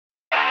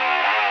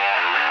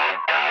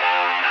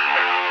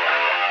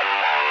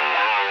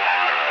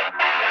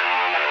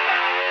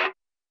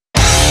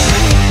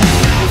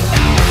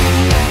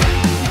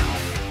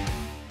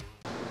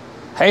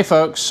Hey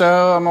folks,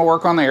 so I'm gonna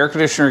work on the air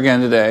conditioner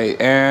again today,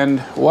 and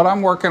what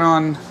I'm working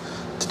on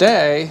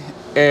today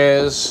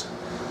is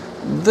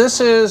this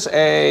is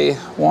a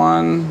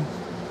 1,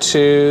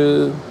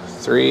 2,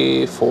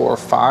 3, 4,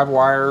 5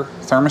 wire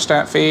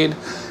thermostat feed,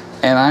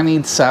 and I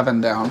need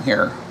 7 down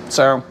here.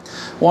 So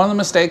one of the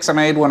mistakes I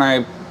made when I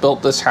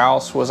built this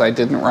house was I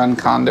didn't run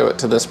conduit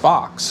to this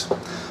box.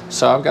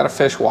 So I've got to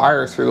fish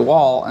wire through the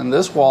wall, and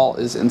this wall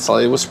is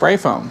insulated with spray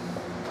foam.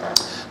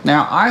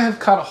 Now I have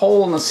cut a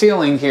hole in the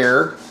ceiling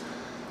here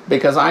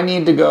because I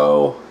need to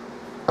go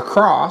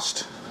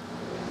across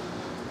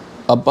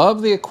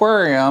above the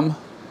aquarium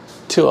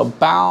to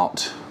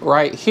about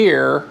right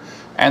here,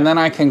 and then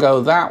I can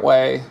go that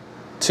way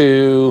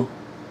to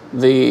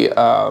the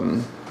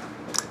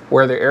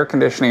where the air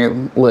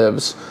conditioning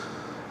lives.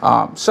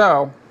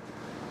 So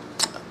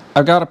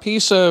I've got a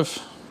piece of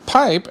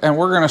pipe, and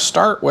we're going to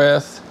start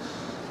with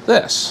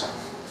this.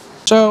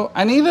 So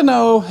I need to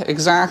know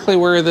exactly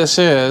where this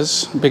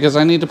is because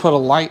I need to put a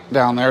light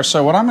down there.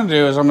 So what I'm going to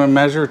do is I'm going to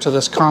measure to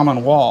this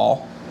common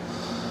wall,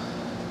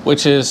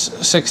 which is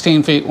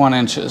 16 feet 1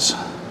 inches.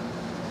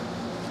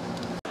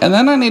 And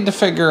then I need to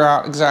figure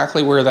out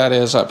exactly where that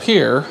is up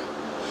here.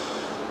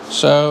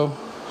 So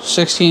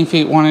 16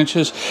 feet 1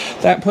 inches,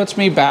 that puts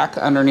me back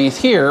underneath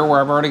here where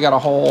I've already got a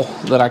hole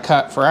that I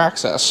cut for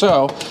access.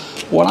 So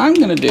what I'm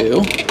going to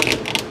do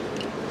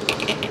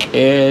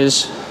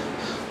is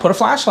put a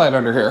flashlight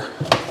under here.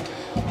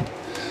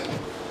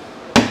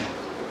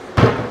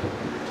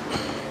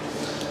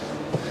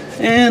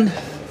 And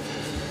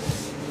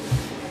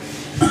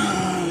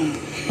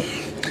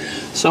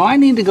so I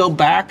need to go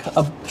back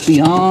up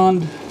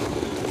beyond.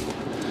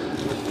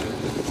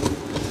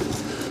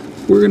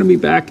 We're going to be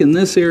back in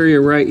this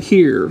area right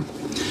here.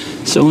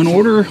 So in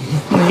order,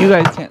 you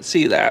guys can't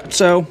see that.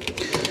 So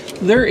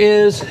there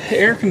is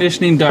air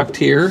conditioning duct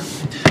here,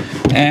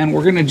 and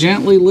we're going to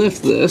gently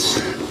lift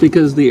this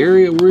because the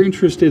area we're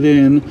interested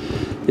in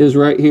is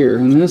right here,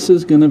 and this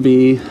is going to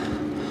be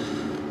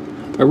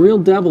a real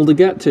devil to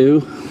get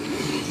to.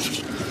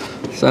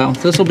 So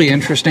this will be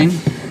interesting.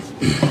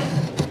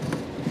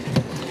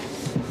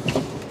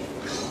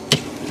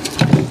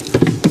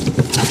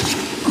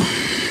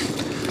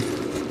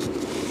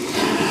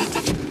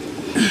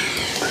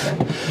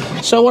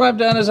 So what I've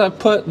done is I've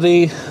put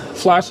the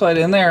flashlight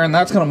in there, and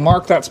that's going to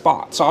mark that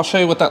spot. So I'll show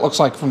you what that looks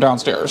like from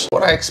downstairs.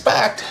 What I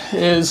expect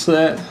is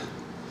that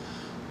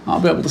I'll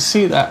be able to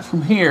see that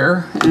from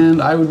here,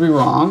 and I would be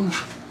wrong.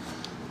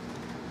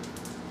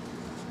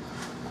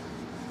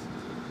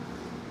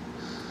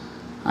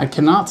 I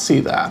cannot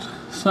see that.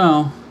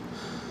 So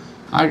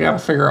I got to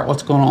figure out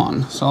what's going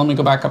on. So let me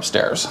go back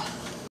upstairs.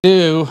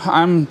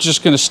 I'm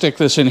just going to stick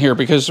this in here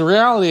because the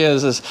reality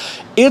is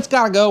it's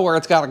got to go where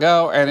it's got to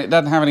go, and it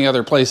doesn't have any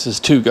other places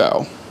to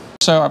go.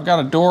 So I've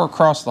got a door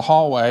across the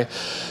hallway.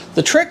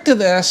 The trick to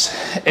this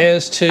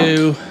is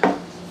to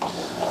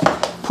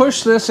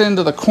push this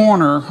into the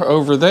corner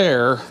over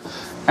there,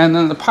 and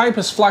then the pipe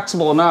is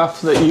flexible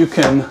enough that you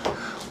can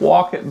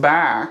walk it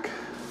back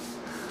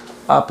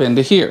up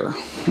into here,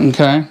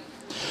 okay?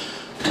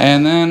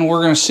 And then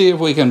we're going to see if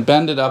we can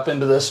bend it up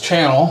into this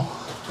channel.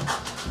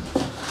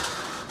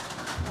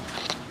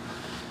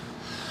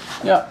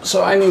 Yep,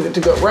 so I need it to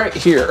go right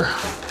here.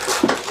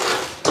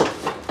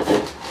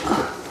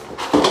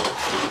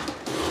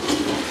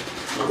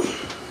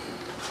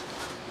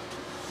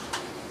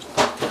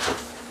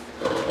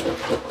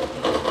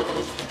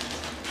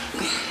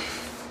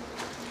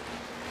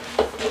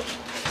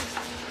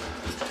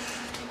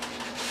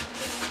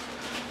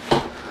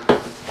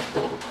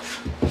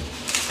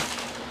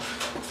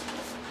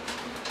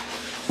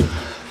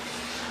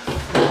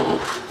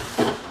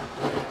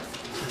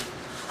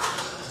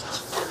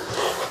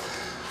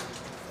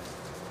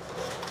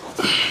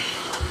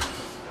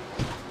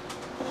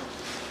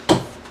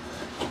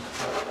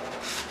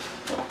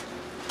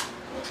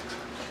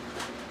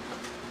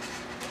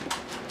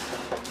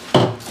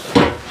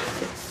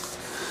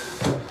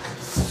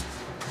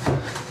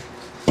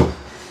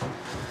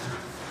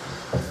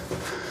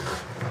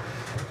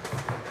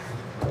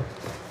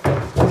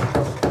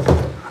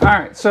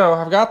 Alright, so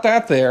I've got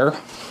that there.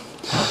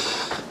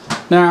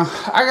 Now,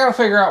 I gotta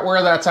figure out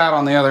where that's at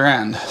on the other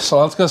end. So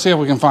let's go see if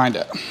we can find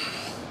it.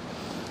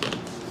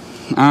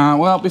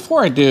 Well,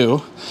 before I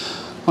do,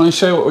 let me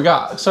show you what we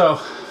got. So,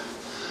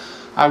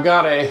 I've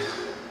got a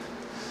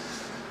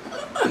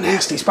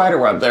nasty spider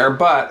web there,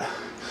 but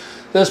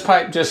this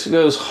pipe just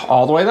goes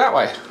all the way that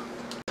way.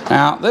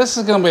 Now, this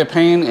is gonna be a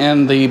pain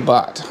in the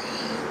butt.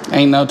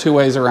 Ain't no two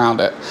ways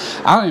around it.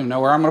 I don't even know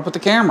where I'm gonna put the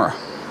camera.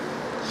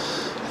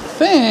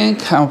 I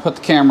think I'll put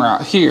the camera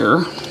out here.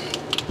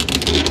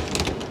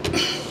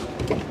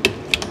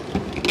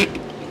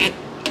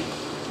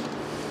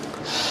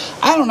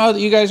 I don't know that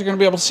you guys are going to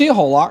be able to see a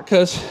whole lot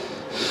because,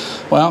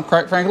 well,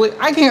 quite frankly,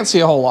 I can't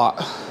see a whole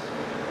lot.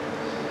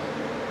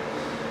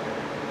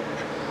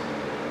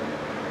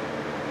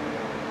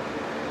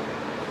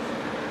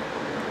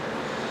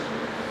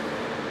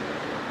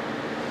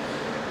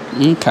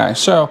 Okay,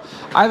 so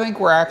I think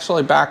we're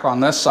actually back on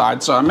this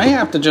side, so I may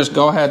have to just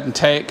go ahead and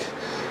take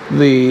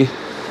the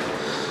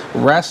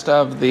rest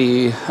of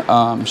the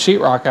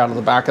sheetrock out of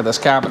the back of this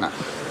cabinet,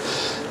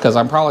 because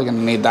I'm probably going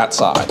to need that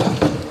side.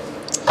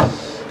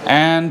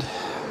 And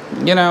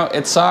you know,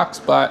 it sucks,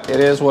 but it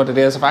is what it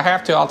is. If I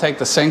have to, I'll take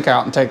the sink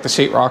out and take the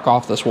sheetrock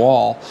off this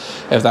wall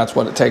if that's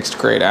what it takes to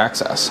create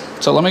access.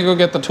 So let me go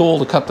get the tool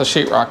to cut the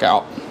sheetrock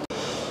out.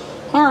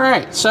 All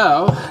right,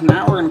 so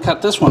now we're going to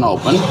cut this one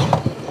open.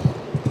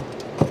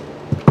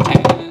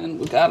 And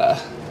we got a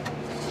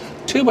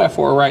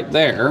 2x4 right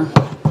there,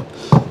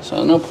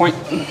 so no point.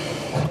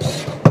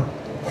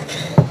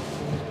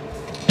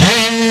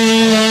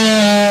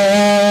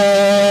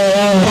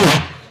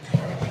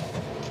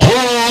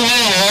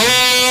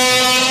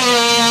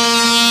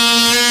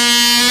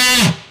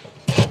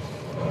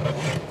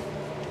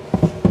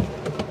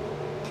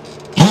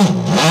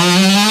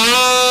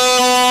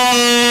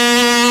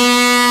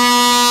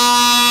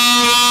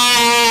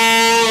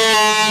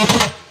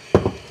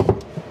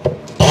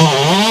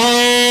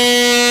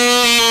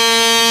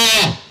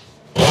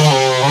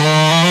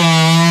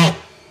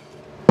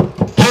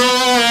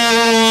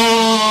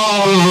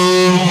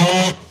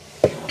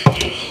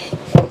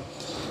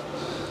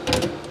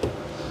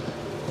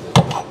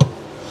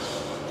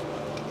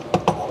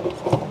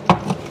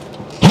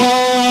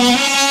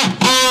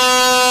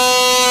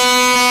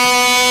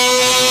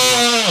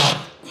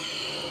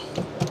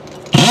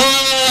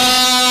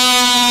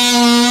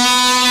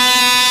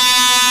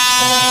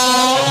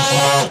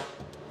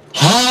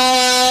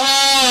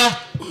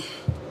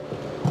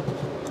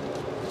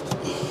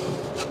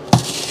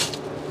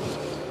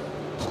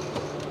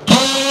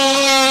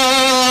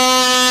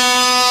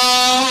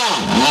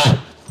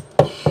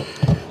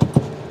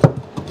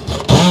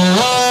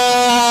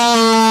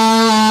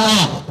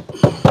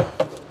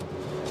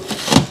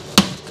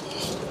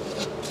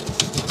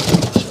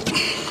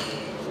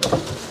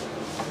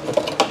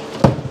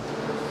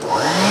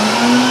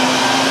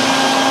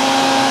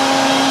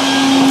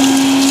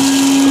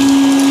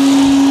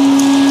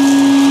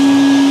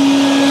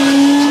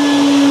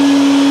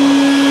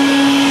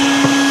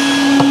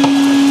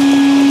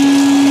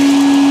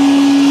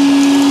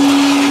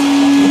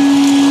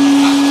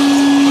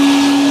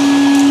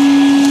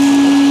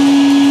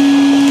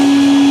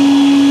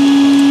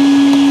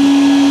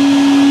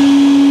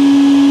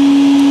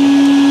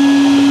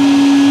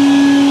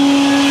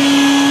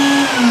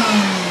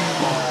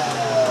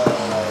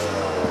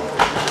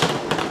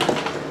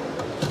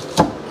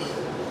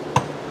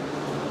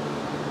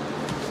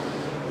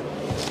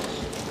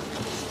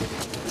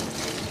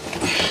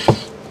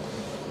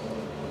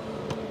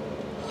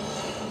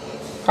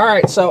 All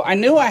right, so I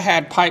knew I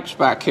had pipes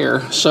back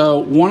here. So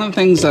one of the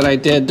things that I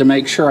did to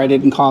make sure I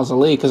didn't cause a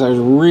leak is I was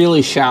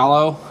really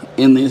shallow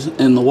in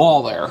the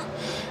wall there.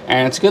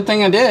 And it's a good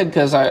thing I did,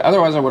 because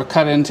otherwise I would have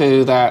cut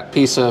into that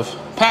piece of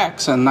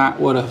PEX and that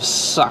would have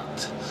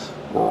sucked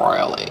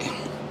royally.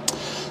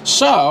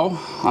 So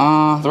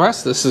the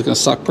rest of this is going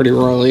to suck pretty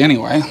royally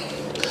anyway.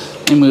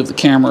 Let me move the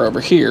camera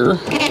over here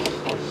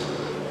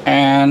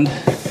and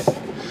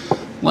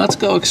let's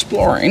go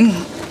exploring.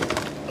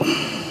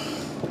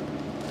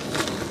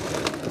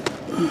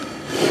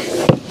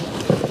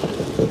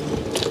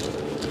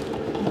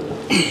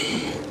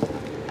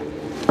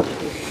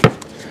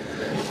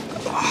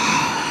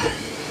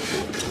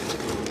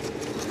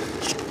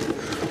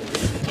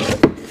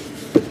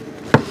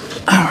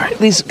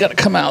 These have got to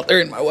come out, they're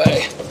in my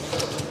way.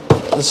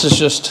 This is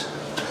just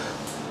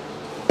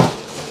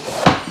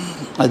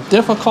a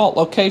difficult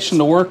location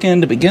to work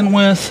in to begin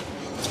with.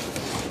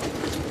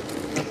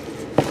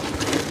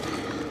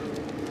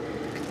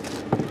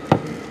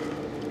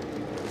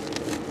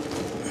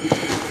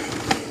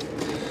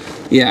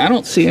 Yeah, I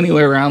don't see any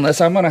way around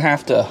this. I'm gonna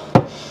have to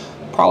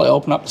probably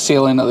open up the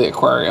ceiling of the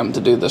aquarium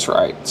to do this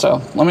right.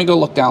 So let me go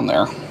look down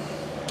there.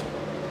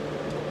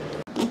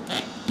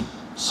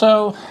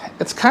 So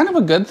it's kind of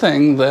a good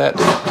thing that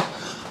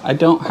I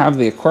don't have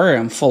the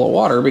aquarium full of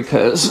water,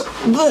 because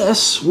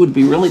this would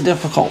be really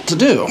difficult to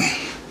do.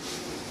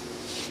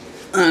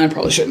 I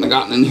probably shouldn't have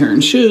gotten in here in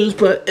shoes,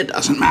 but it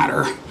doesn't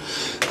matter,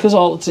 because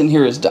all that's in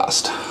here is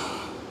dust.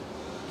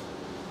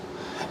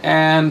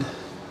 And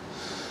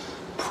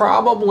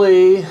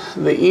probably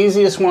the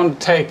easiest one to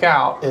take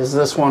out is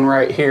this one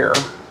right here.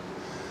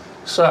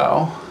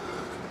 So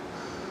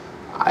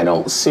I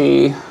don't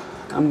see,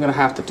 I'm gonna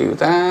have to do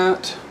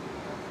that.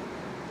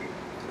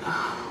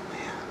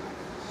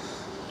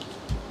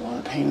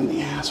 Pain in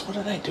the ass. What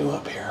did I do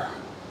up here?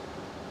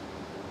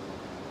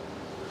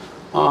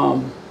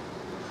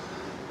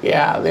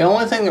 Yeah, the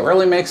only thing that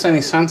really makes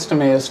any sense to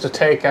me is to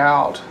take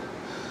out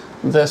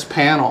this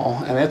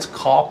panel, and it's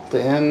caulked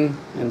in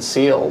and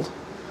sealed.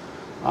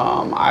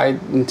 I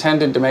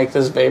intended to make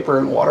this vapor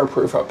and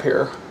waterproof up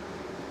here,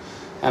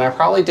 and I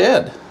probably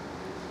did.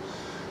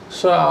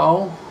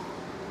 So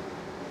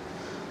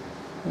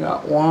we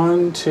got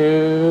 1,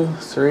 2,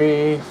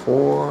 3,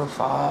 4,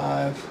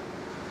 5,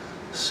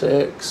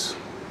 6,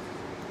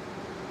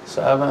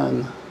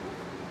 7,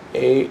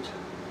 8.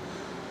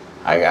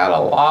 I got a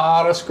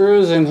lot of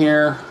screws in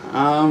here.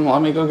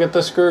 Let me go get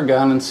the screw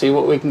gun and see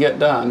what we can get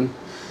done.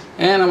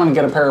 And I'm going to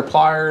get a pair of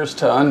pliers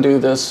to undo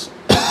this,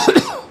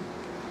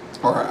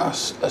 or a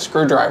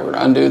screwdriver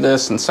to undo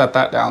this and set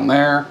that down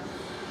there.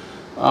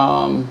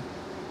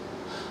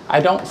 I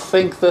don't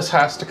think this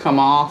has to come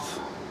off.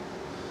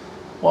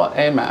 What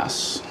a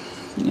mess.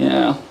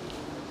 Yeah.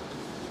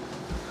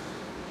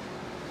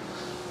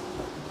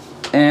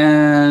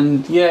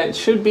 And yeah, it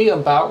should be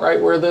about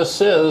right where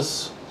this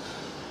is.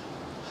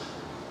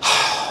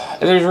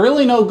 There's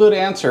really no good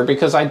answer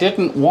because I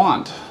didn't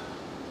want.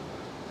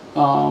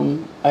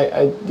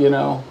 You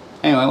know.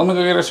 Anyway, let me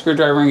go get a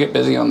screwdriver and get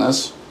busy on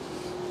this.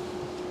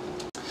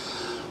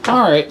 All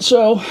right,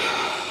 so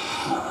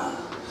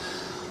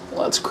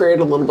let's create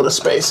a little bit of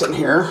space in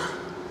here.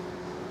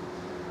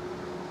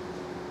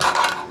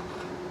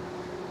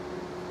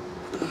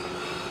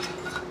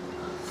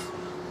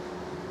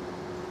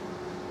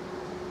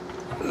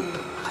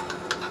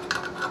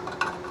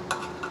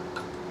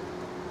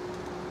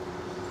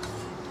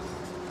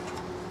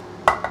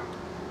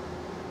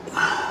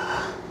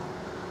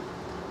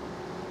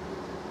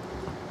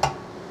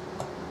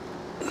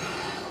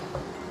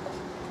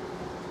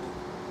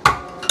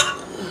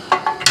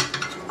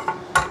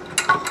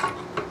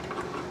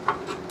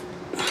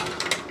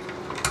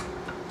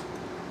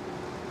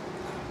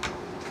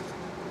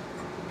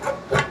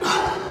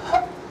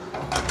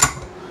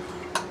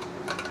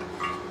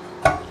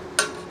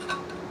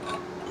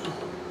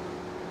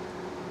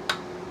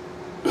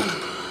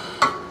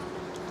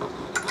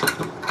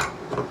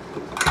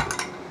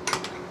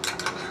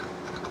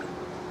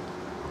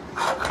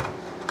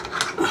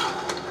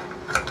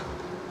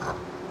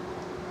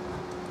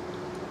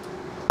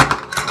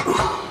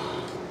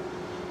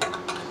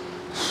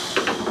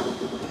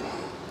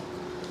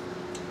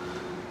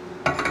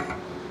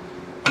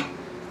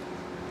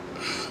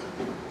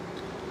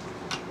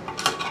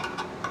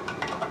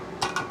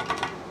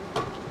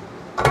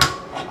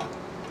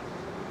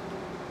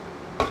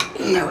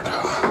 There we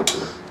go.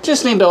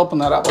 Just need to open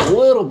that up a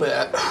little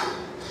bit,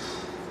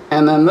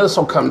 and then this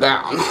will come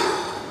down.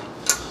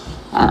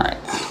 All right.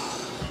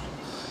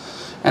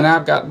 And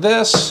I've got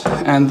this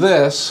and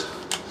this.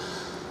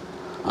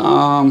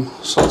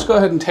 So let's go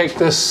ahead and take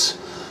this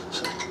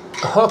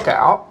hook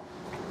out.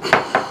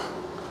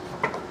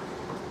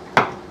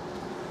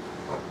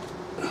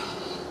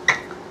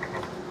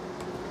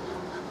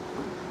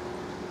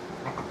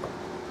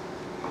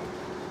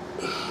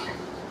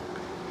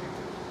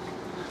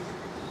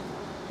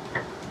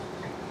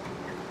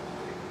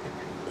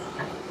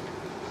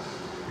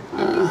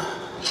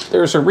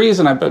 There's a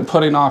reason I've been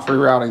putting off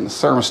rerouting the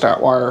thermostat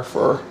wire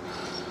for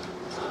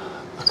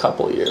a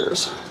couple of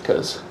years,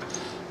 because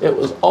it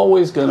was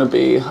always going to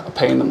be a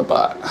pain in the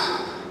butt.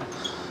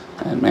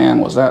 And man,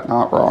 was that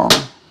not wrong.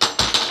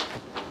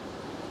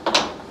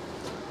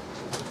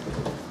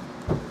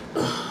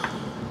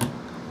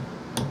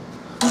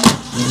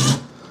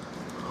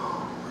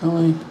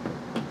 Really?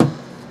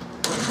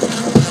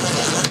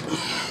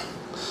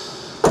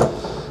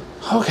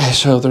 Okay,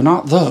 so they're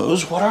not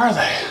those. What are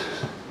they?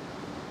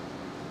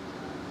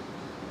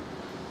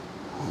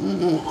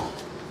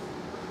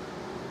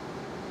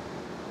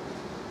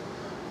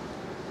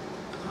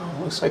 Oh,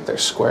 looks like they're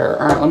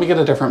square. All right, let me get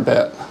a different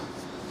bit.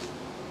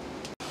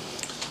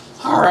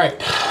 All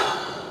right.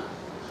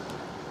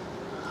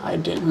 I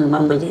didn't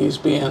remember these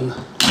being,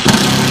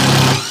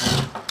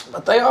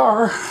 but they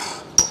are.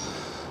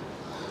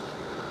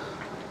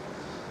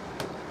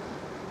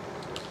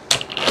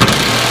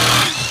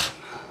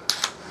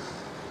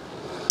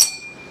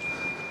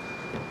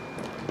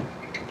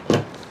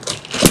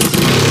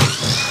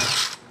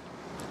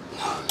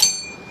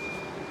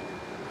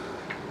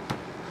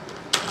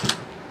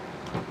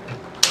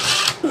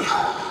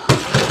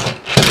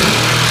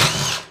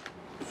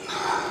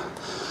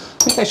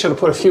 I think I should have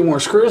put a few more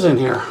screws in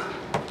here.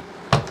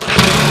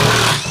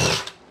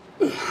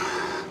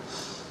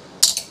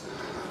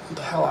 What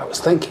the hell I was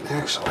thinking,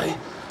 actually.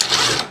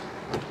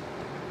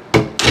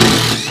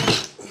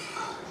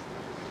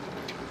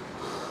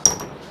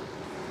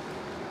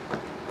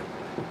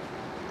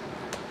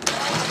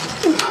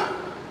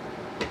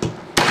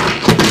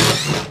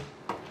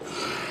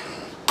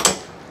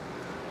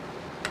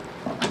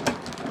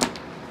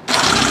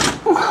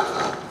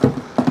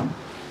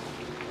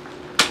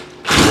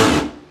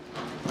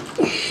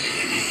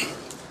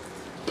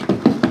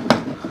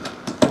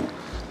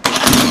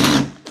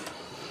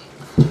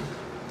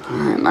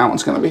 That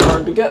one's going to be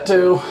hard to get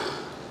to.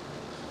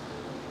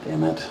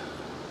 Damn it.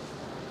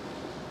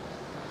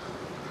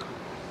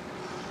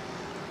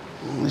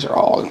 These are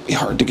all going to be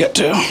hard to get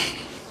to.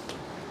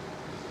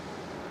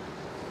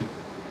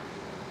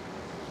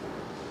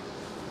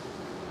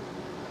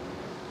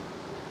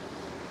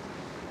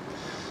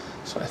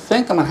 So I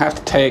think I'm going to have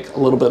to take a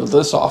little bit of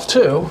this off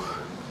too,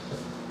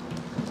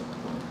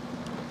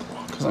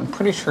 because I'm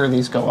pretty sure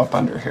these go up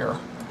under here.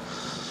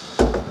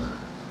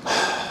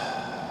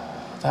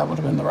 That would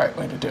have been the right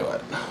way to do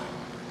it.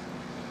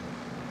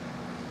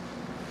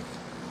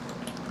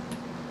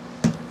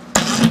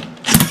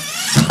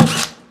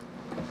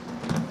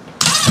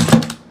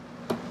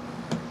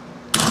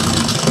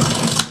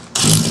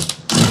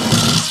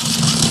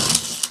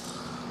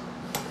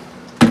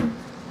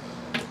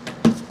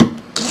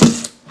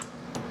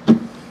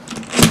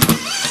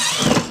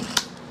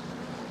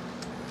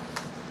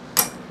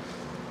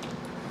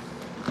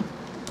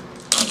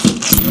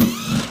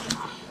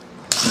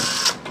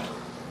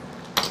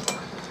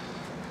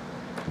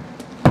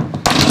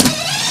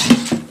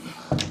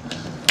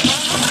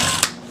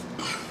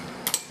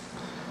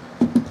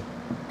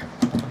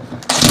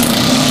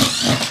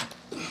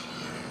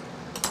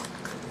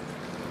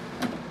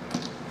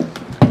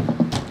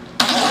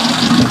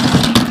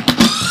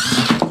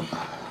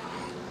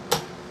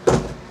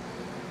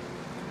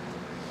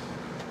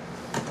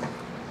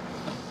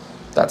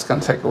 That's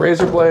going to take a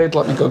razor blade.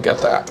 Let me go get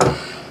that.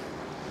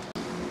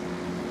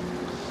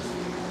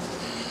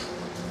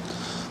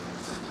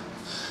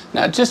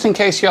 Now, just in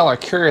case y'all are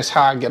curious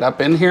how I get up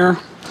in here,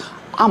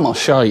 I'm going to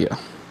show you.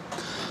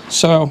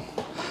 So,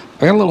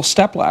 I got a little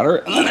step ladder,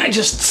 and then I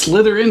just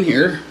slither in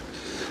here.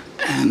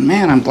 And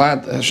man, I'm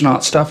glad there's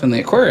not stuff in the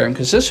aquarium,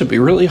 because this would be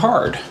really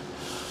hard.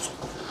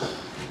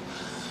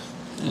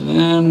 And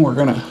then we're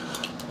going to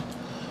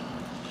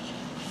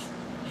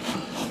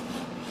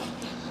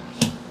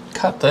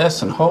cut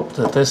this and hope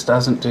that this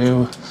doesn't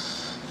do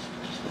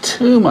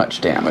too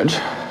much damage,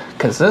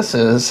 because this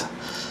is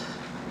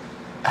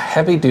a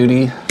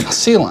heavy-duty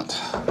sealant.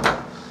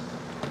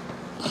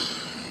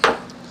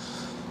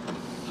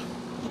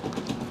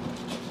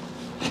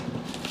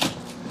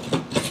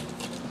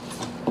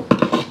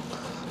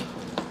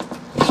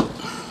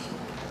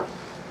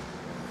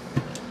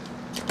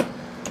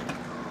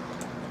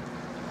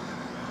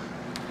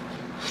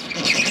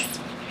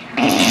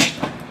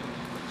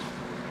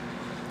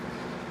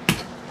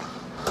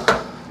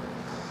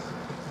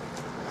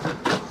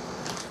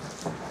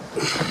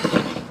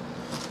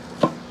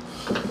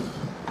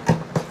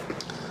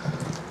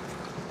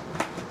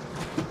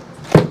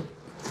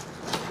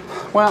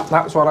 Well,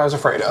 that was what I was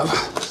afraid of.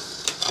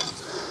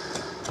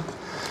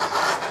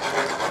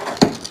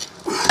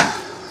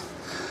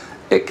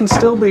 It can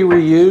still be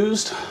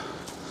reused.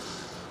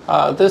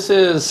 This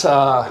is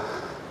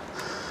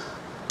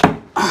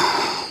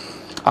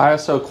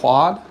ISO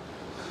quad.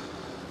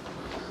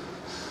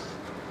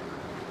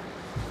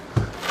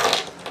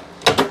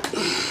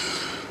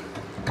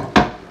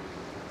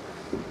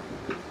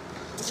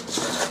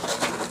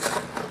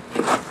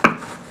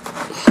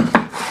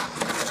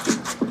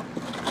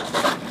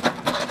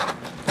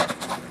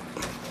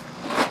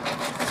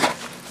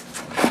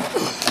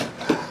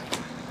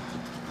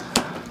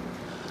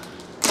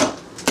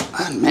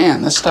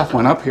 Man, this stuff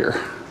went up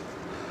here.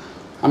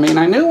 I mean,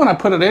 I knew when I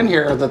put it in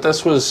here that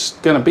this was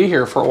going to be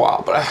here for a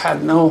while, but I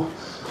had no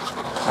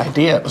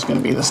idea it was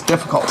going to be this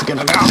difficult to get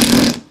it out.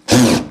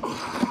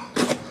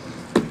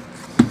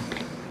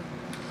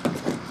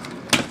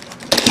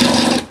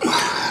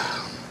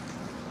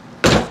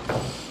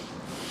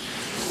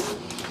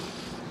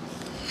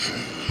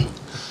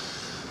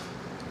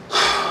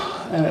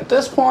 And at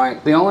this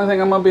point, the only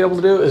thing I'm going to be able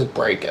to do is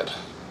break it.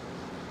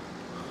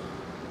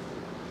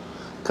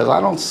 Because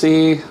I don't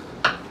see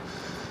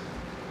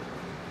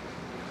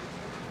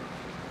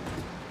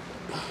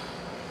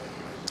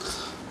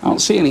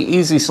any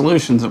easy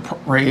solutions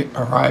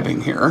arriving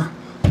here.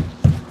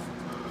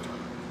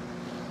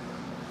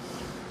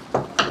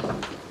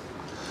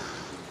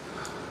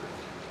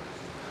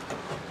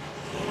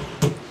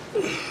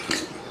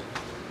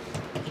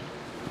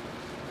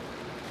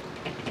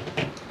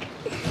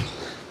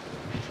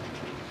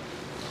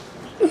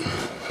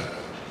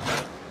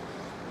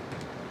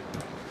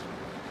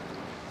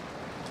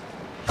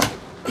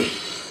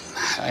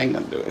 I ain't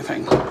gonna do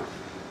anything.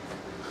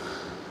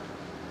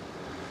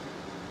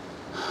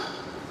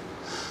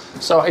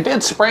 So I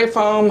did spray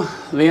foam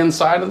the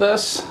inside of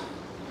this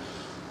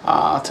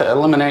to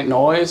eliminate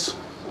noise.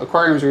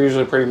 Aquariums are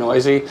usually pretty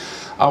noisy.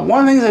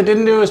 One of the things I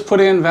didn't do is put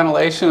in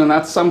ventilation, and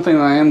that's something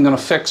that I am gonna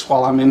fix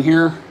while I'm in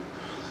here.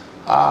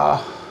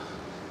 I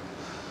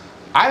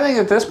think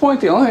at this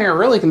point the only thing I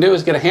really can do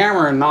is get a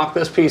hammer and knock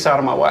this piece out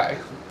of my way.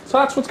 So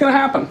that's what's gonna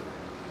happen.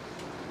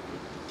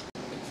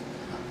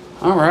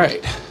 All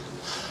right.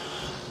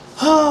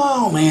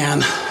 Oh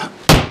man.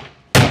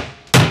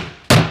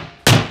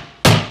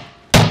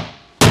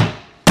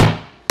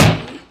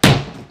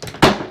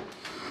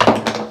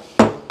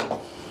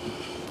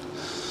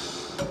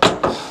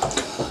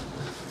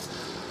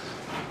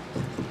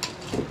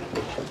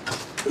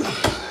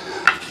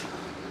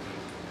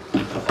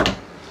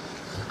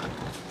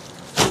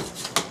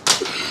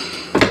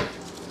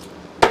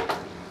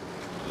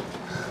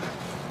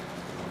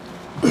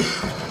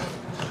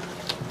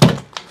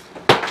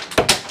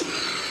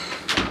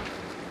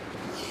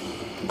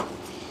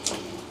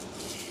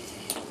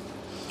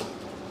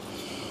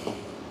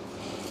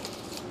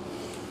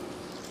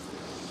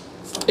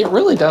 It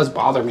really does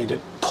bother me to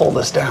pull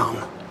this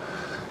down.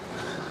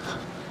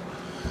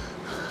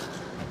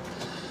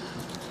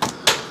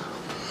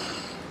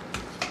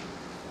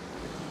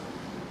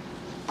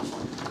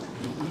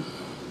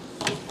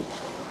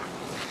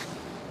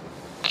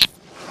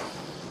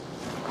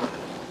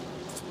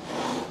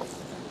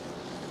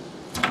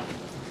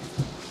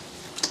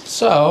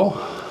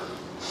 So,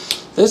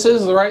 this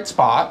is the right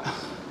spot.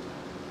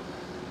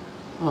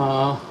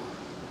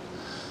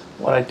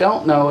 What I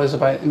don't know is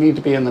if I need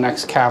to be in the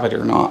next cavity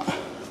or not.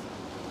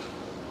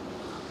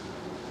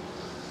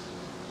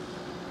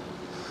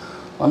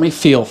 Let me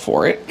feel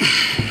for it.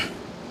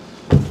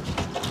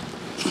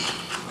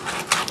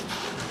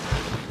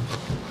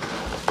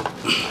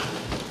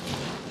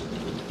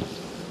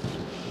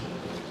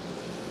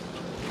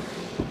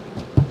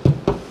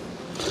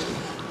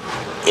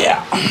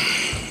 Yeah.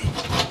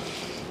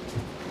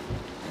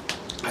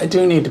 I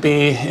do need to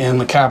be in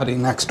the cavity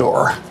next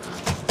door.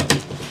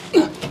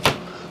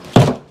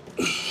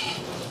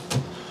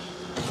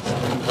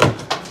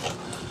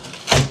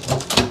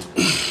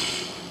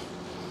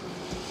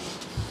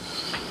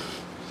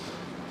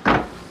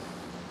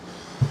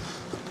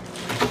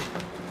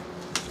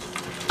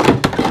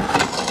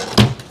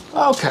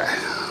 Okay.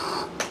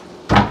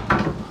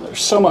 There's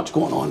so much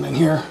going on in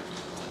here.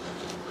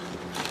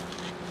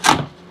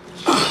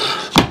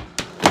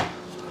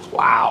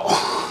 Wow.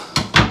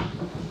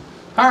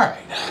 All right.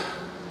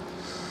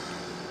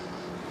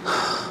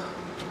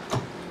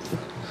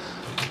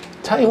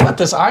 Tell you what,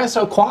 this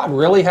ISO quad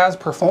really has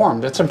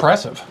performed. It's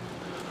impressive.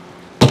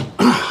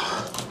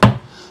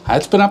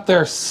 It's been up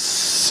there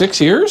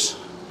 6 years.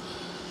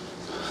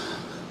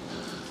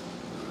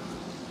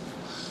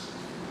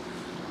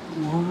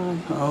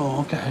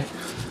 Oh, okay.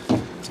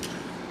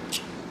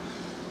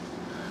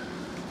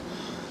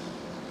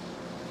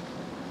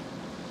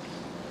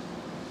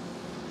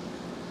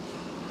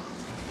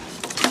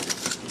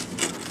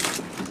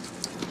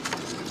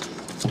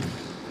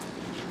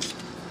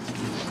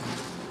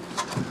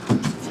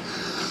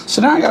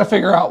 So now I got to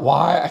figure out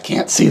why I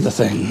can't see the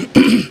thing.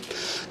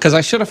 Because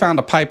I should have found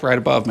a pipe right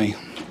above me.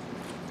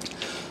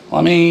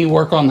 Let me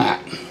work on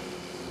that.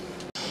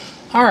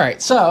 All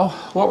right, so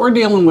what we're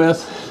dealing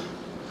with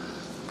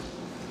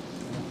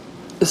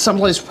is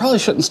someplace we probably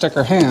shouldn't stick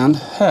our head.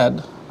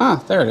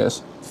 Ah, there it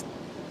is.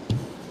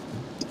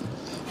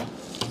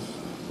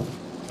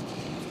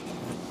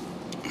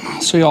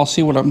 So y'all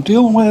see what I'm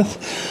dealing with.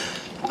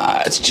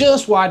 It's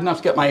just wide enough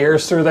to get my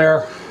ears through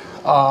there.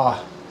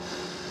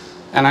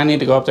 And I need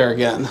to go up there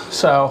again.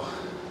 So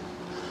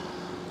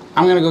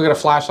I'm gonna go get a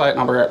flashlight and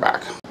I'll be right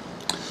back.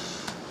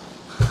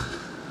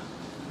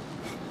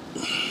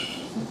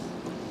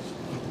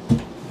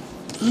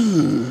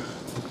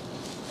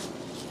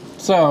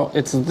 So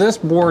it's this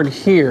board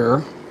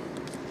here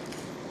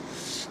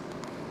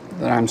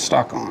that I'm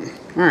stuck on.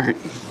 All right.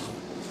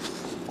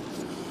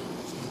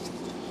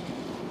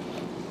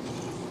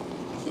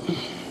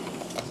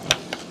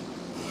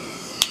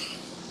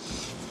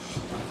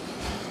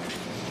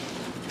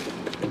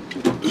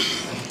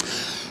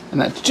 And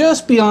that's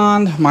just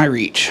beyond my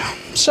reach.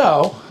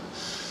 So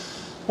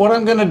what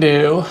I'm gonna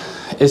do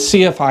is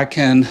see if I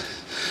can,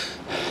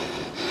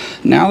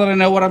 now that I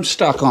know what I'm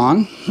stuck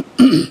on,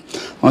 I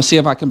wanna see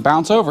if I can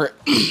bounce over it.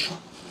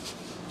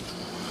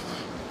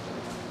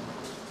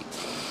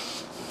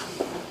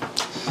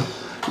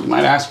 You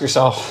might ask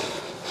yourself,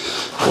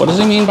 what does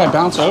he mean by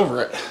bounce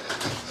over it?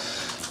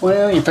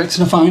 Well, you're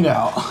fixing to find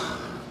out.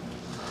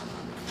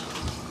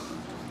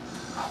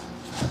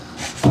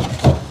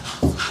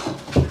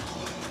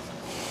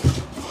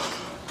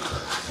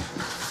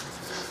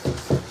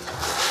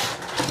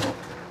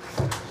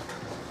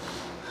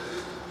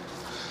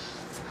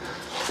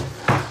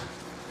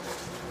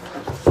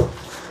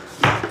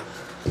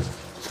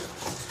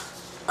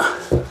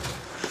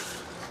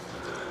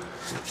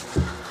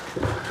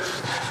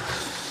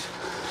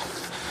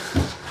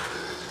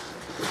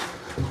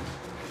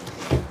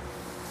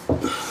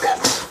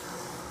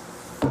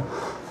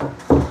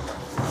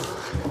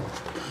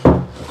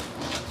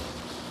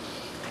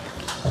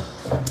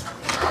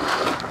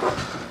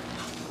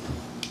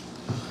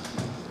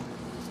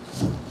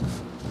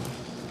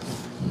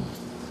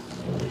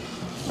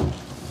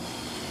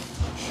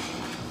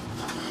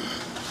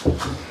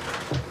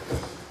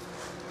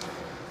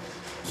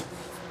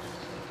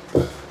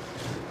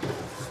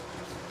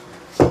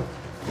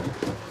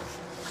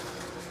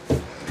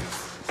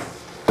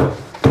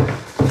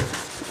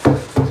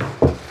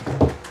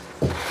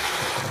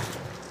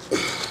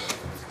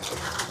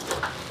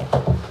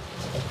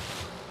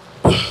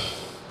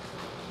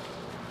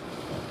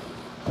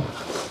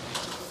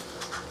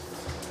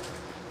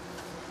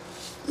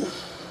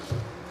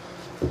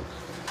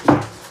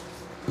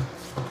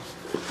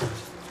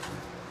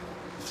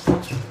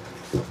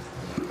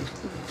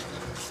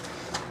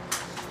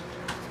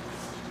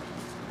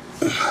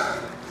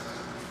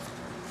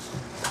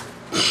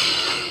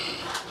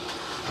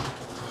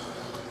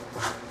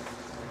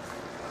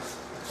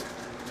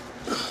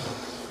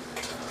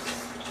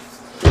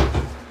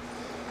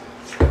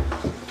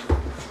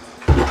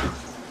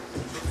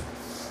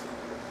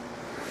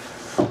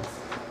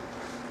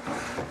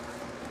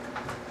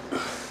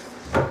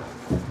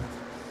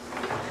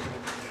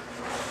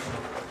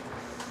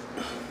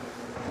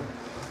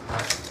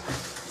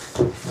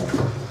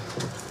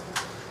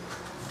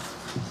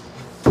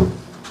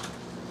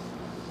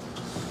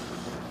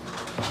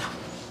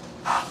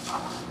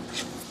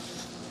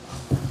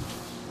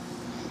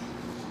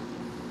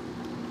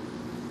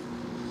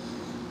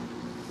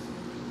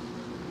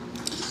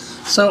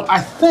 So I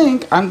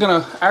think I'm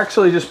gonna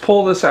actually just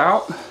pull this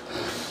out,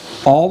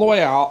 all the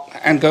way out,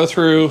 and go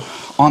through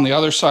on the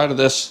other side of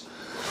this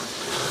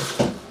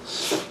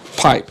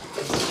pipe.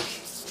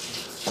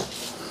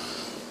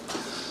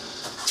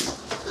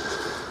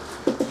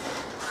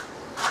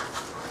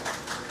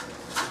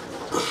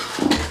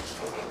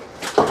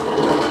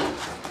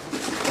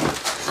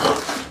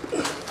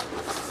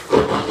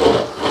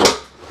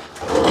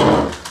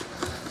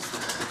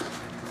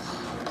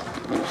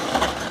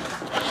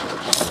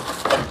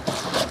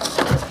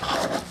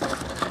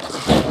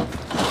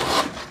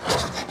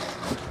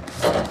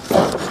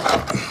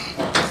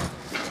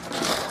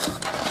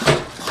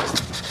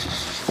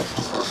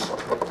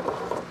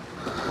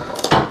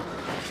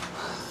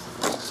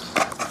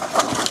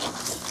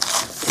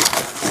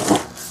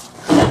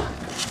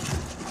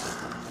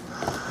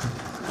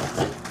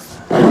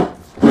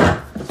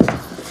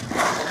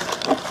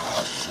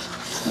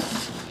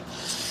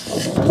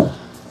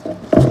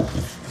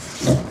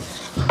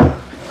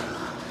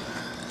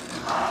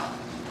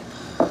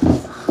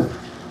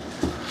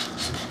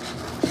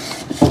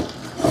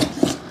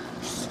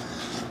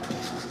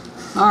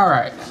 All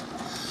right.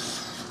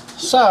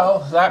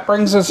 So that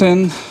brings us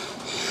in.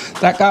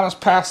 That got us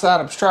past that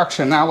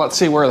obstruction. Now let's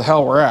see where the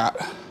hell we're at.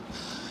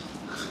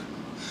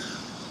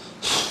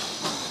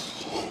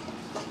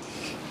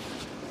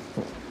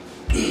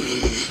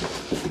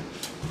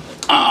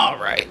 All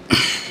right.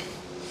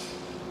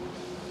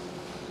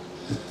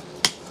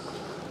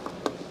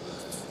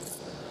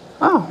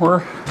 Oh,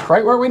 we're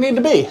right where we need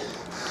to be.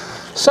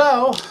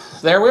 So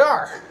there we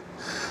are.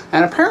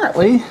 And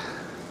apparently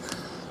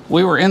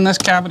we were in this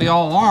cavity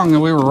all along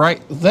and we were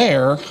right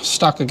there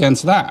stuck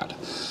against that.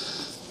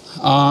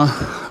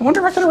 I wonder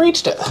if I could have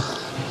reached it.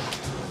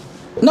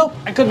 Nope,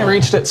 I couldn't have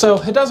reached it,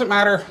 so it doesn't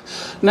matter.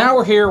 Now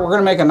we're here, we're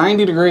gonna make a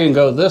 90-degree and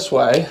go this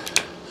way.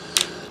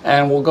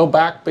 And we'll go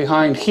back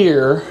behind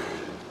here.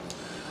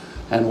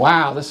 And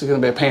wow, this is gonna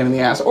be a pain in the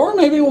ass. Or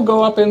maybe we'll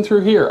go up in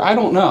through here, I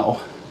don't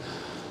know.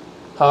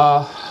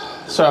 I'll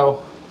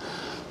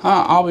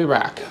be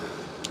back.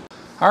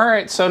 All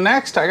right, so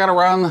next I gotta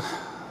run the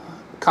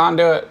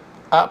conduit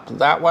up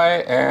that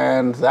way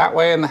and that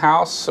way in the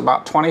house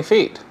about 20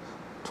 feet.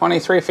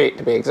 23 feet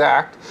to be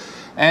exact.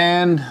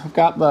 And I've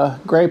got the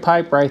gray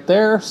pipe right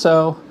there,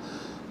 so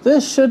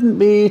this shouldn't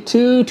be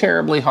too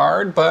terribly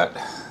hard, but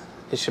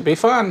it should be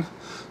fun.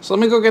 So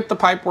let me go get the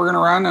pipe we're gonna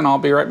run and I'll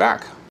be right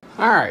back.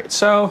 All right,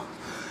 so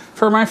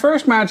for my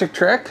first magic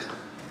trick,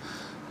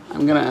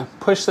 I'm gonna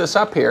push this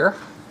up here.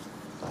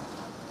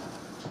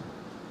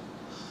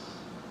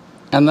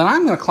 And then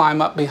I'm gonna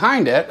climb up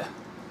behind it,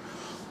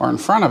 or in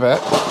front of it.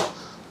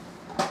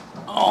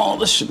 Oh,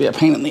 this should be a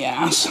pain in the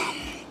ass.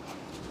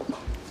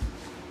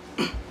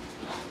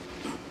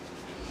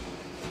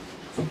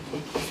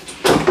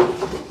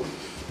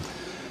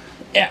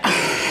 Yeah,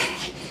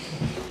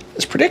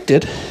 as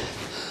predicted,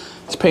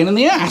 it's a pain in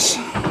the ass.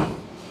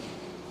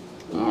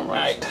 All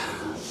right.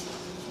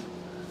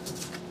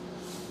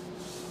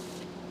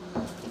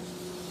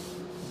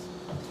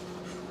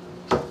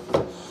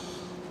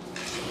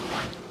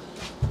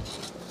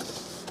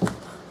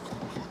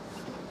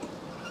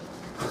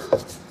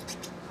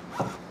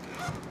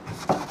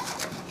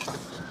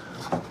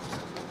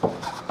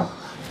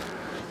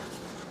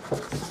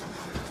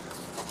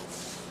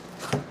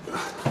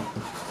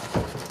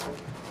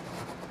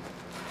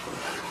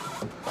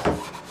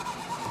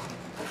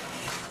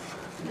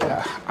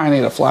 I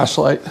need a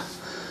flashlight,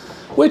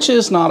 which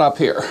is not up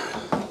here.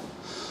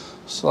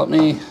 So let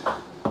me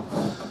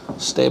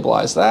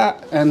stabilize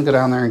that and go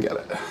down there and get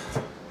it.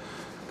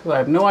 Because I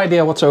have no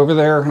idea what's over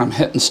there and I'm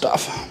hitting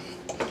stuff.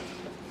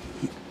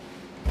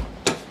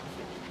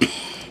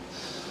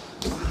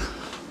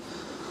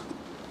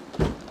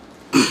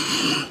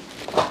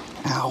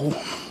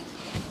 Ow.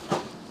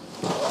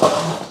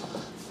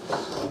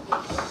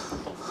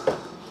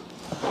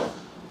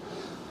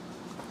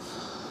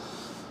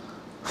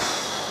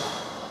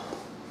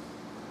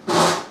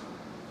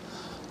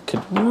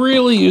 Could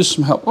really use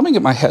some help. Let me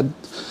get my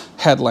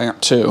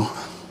headlamp too.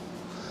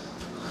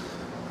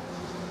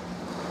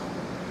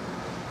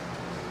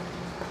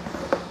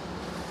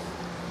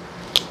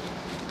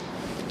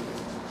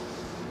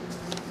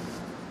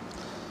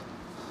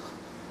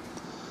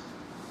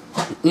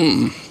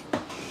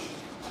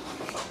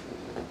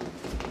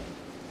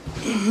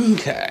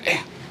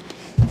 Okay.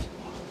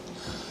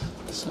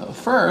 So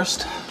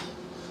first,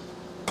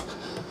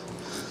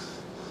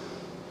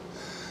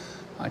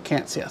 I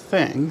can't see a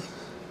thing.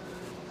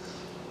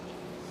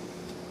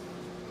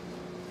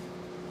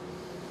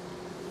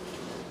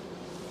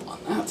 On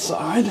that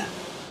side.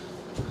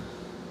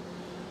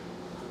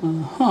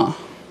 Uh-huh.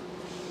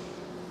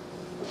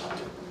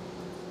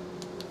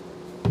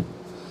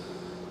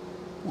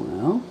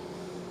 Well,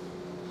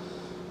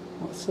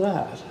 what's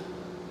that?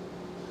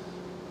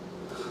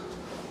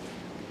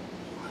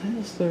 Why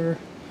is there...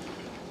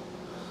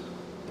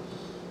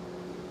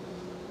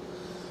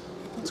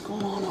 What's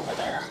going on over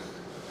there?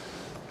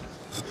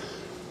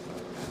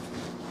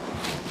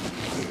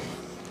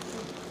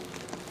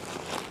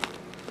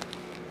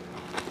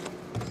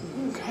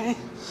 Okay,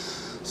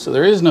 so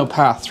there is no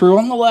path through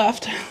on the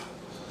left,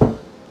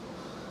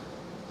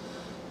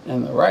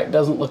 and the right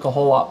doesn't look a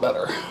whole lot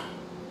better.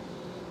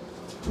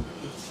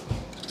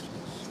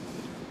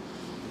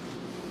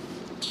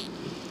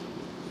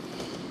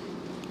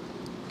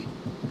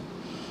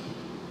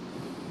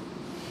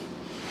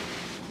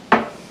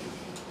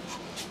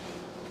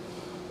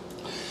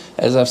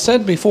 As I've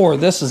said before,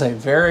 this is a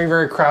very,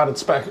 very crowded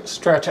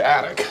stretch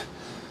attic.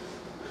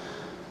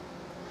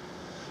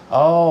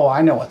 Oh,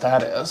 I know what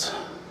that is.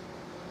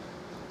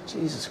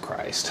 Jesus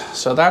Christ.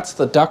 So that's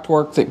the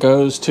ductwork that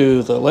goes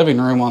to the living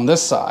room on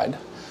this side,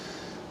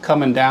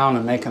 coming down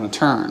and making a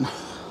turn.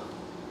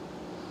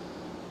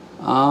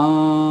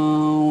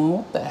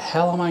 What the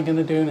hell am I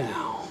gonna do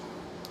now?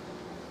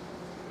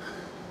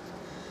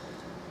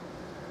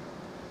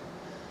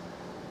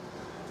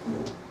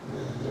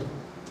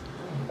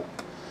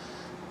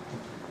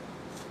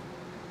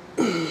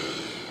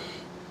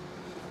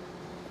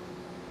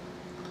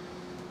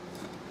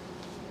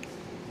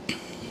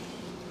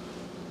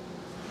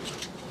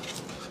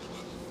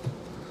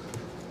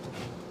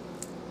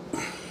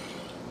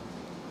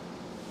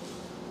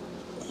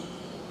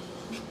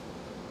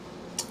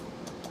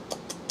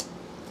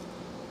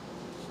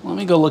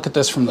 me go look at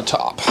this from the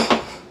top.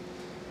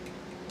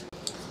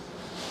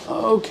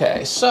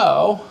 Okay,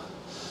 so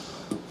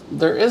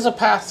there is a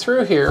path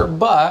through here,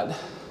 but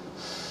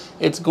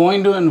it's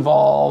going to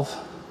involve,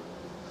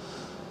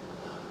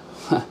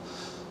 yeah,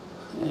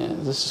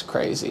 this is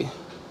crazy,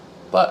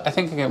 but I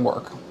think it can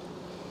work.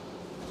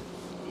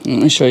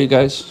 Let me show you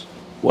guys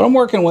what I'm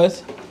working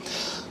with.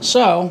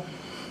 So,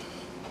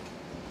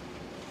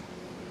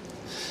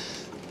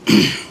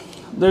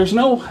 there's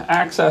no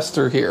access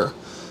through here.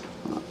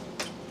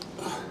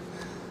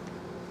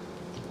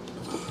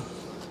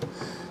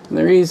 And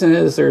the reason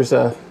is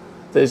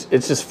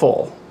it's just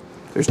full.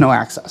 There's no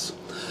access.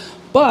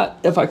 But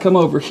if I come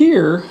over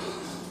here,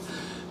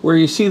 where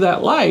you see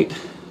that light,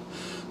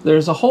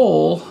 there's a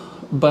hole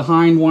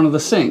behind one of the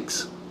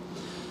sinks.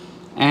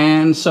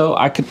 And so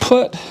I could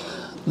put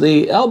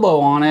the elbow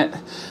on it,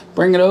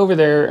 bring it over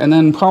there, and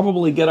then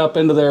probably get up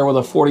into there with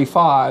a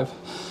 45.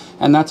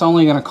 And that's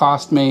only going to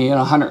cost me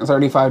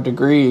 135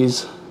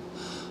 degrees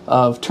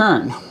of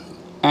turn.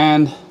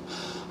 And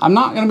I'm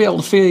not going to be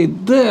able to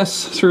feed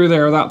this through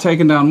there without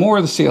taking down more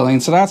of the ceiling,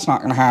 so that's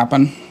not going to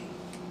happen.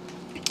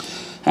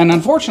 And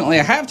unfortunately,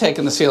 I have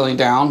taken the ceiling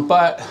down,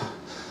 but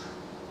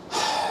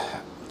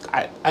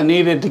I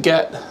needed to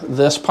get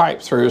this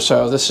pipe through,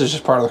 so this is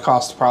just part of the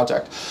cost of the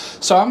project.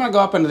 So I'm going to go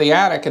up into the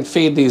attic and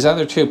feed these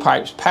other two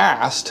pipes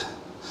past,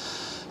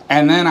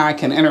 and then I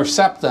can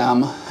intercept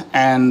them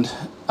and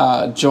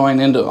join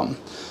into them.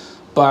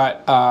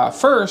 But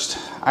first,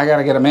 I got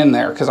to get them in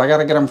there, because I got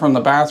to get them from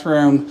the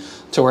bathroom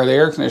to where the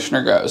air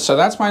conditioner goes. So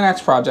that's my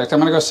next project. I'm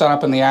going to go set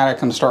up in the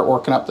attic and start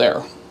working up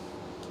there.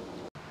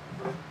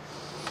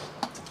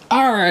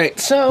 All right,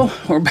 so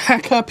we're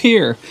back up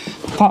here.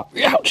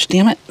 Ouch,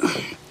 damn it.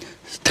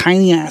 This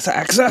tiny ass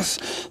access.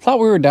 Thought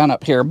we were done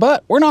up here,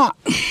 but we're not.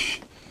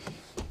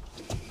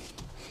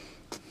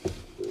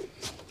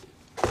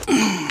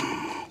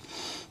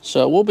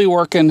 So we'll be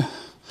working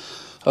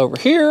over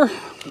here.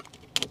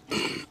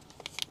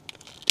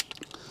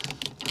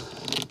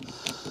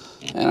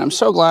 And I'm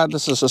so glad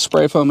this is a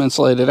spray foam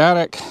insulated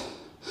attic,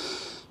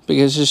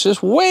 because it's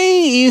just way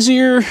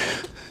easier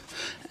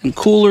and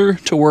cooler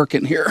to work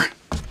in here.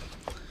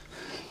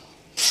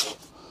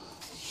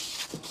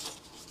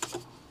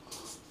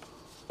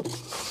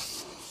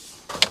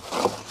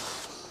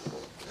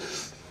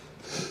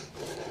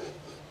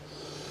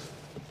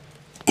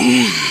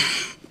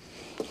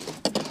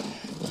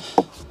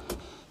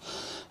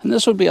 And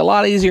this would be a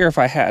lot easier if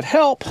I had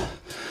help,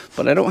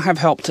 but I don't have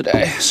help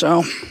today,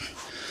 so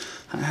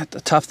I have to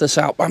tough this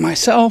out by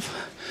myself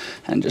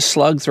and just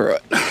slug through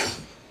it.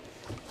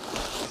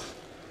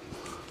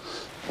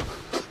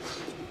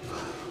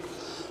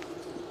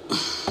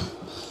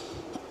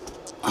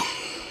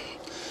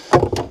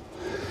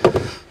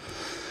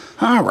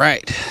 All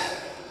right.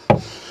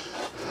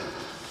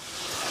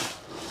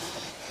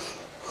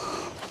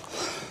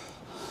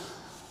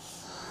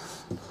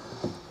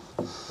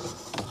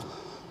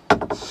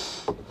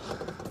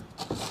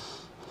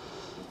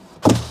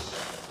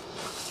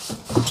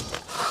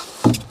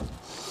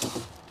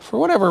 For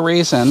whatever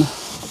reason,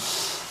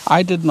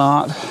 I did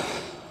not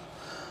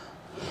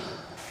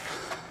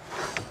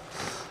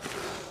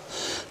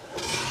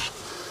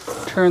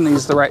turn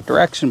these the right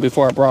direction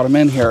before I brought them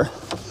in here.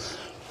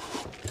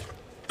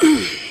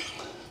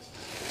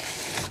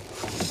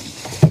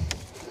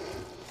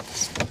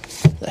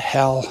 The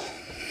hell.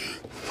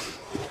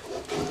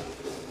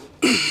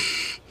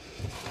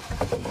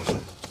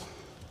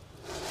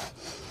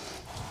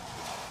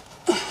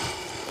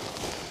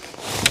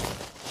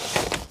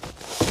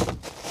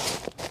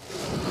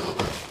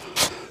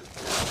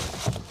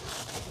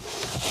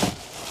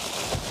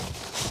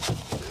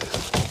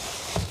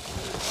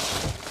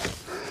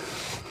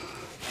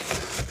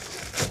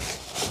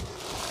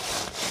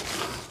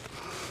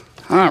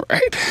 All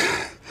right.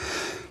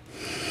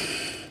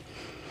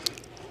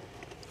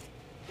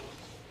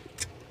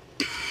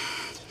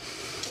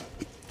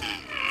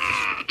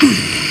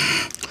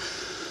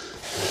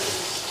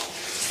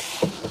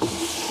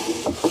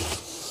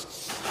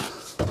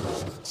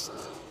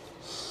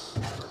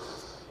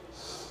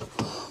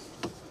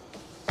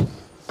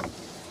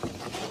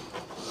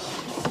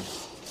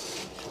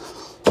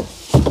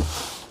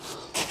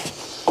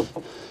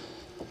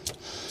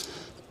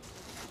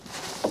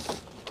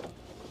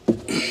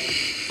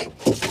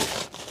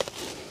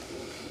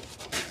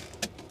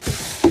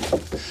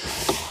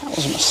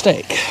 Was a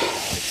mistake.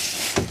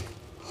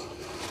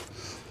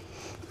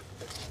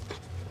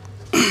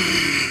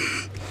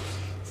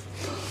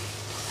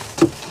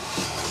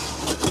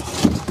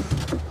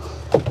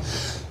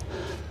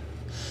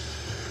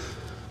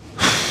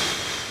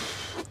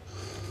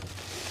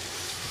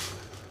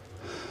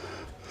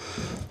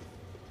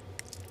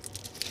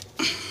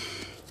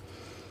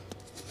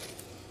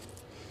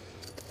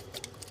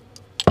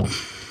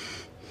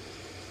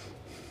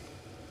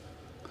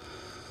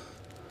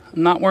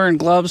 I'm not wearing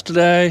gloves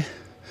today.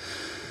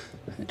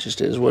 It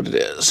just is what it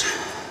is.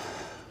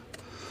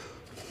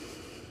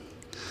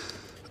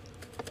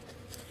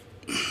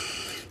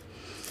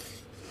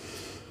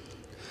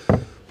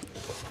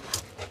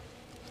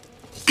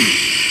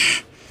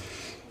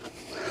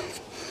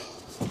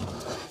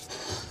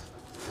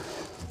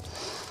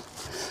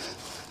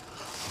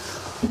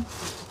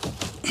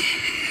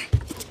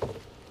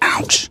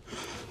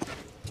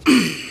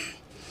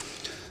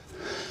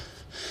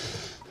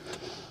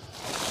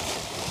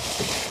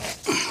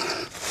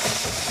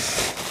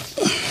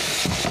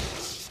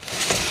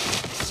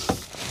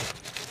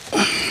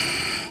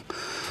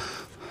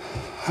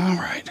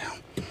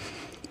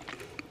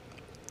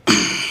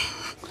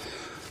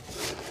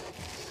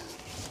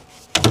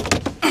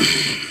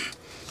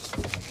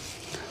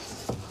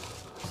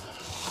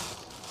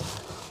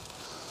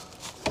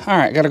 All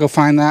right, gotta go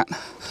find that.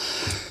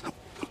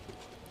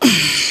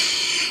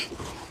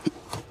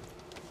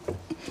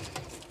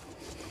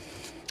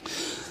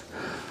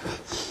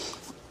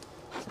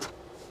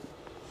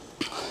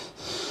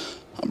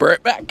 I'll be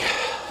right back.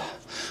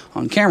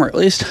 On camera, at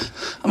least.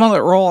 I'm gonna let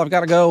it roll. I've got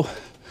to go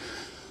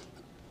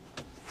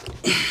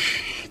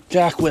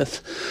jack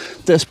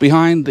with this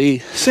behind the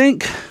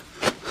sink.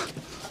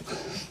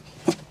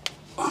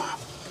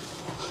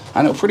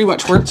 I know pretty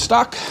much where it's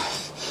stuck,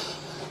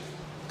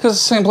 because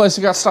it's the same place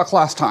it got stuck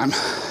last time.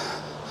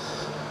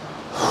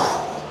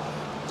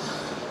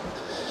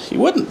 You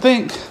wouldn't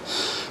think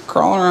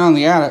crawling around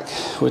the attic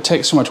would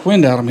take so much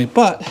wind out of me,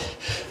 but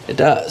it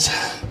does.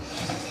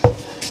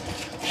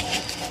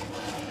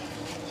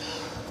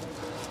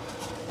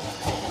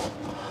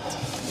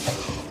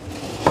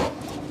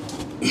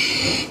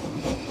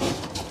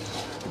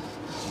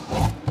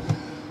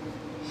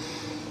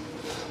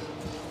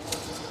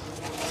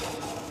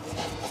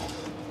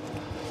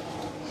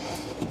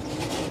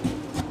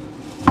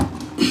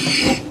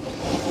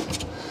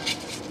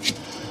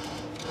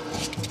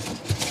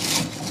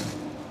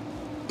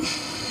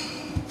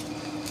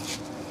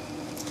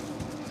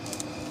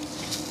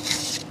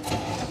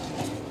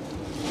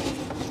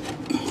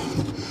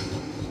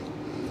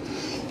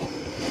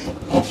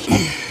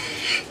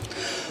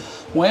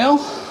 Well,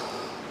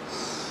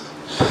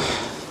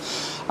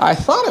 I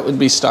thought it would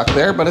be stuck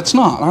there, but it's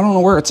not. I don't know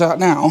where it's at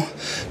now.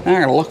 Now I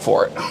gotta look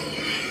for it.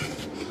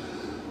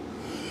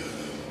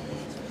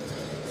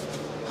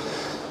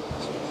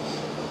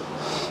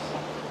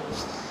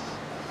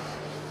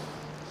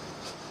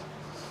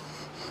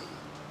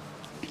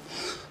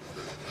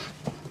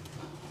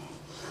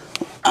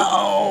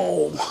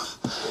 Oh,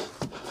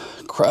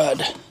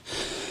 crud.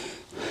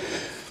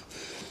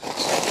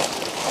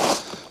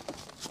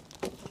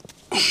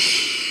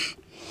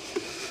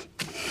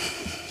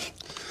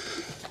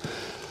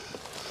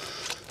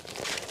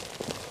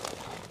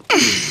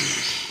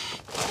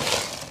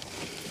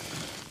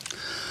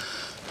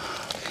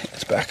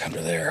 It's back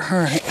under there. All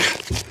right.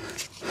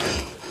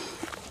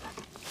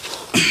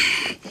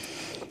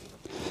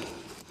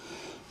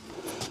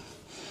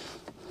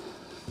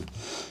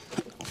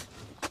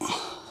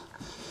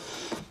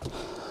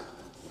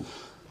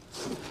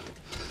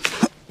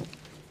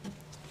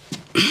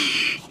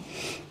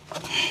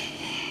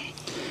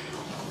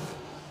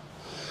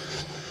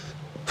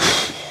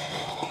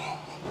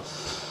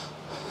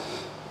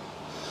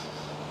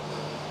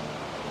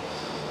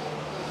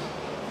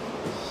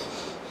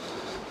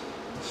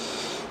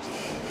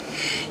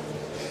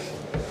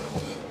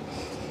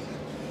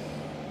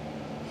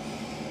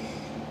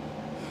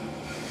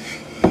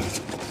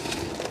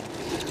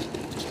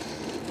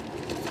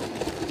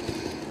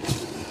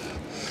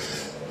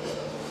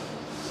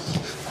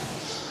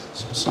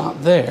 It's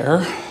not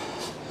there.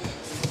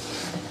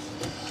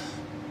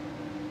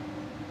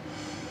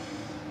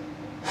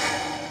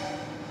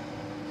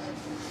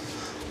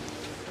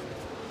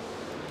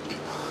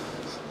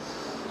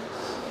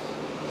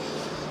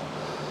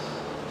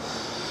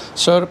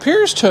 So it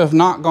appears to have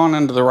not gone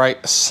into the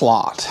right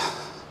slot.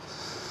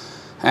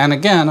 And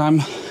again,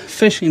 I'm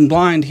fishing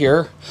blind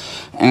here,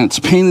 and it's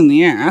a pain in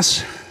the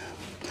ass.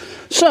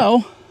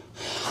 So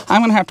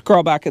I'm gonna have to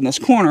crawl back in this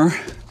corner.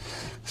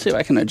 See if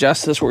I can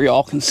adjust this where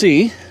y'all can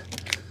see.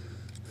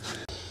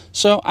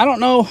 So I don't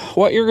know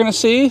what you're gonna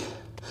see,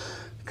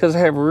 because I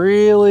have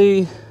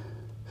really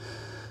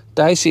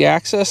dicey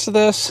access to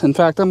this. In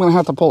fact, I'm gonna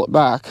have to pull it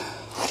back.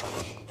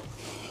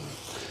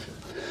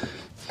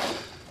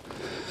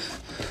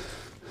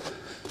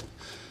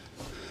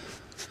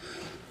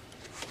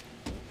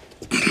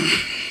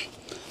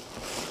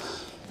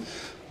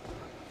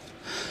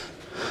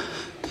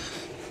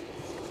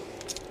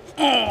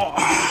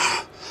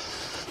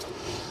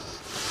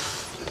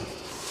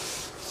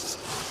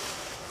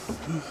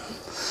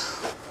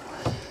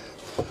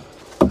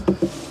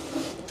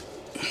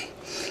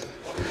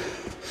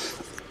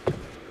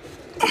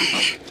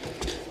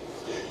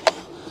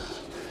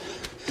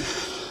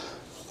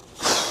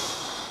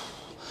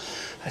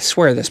 I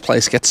swear this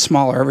place gets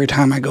smaller every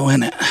time I go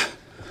in it.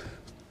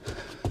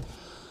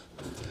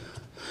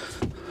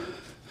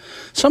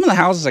 Some of the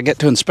houses I get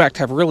to inspect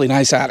have really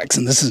nice attics,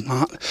 and this is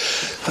not.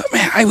 But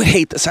man, I would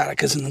hate this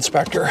attic as an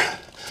inspector.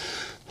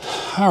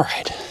 All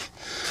right.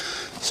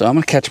 So I'm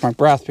going to catch my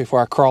breath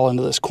before I crawl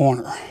into this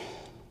corner.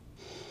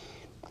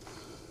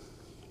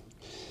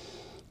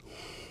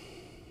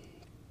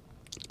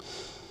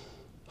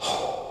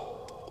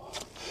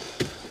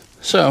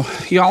 So,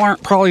 y'all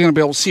aren't probably going to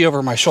be able to see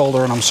over my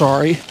shoulder, and I'm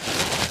sorry.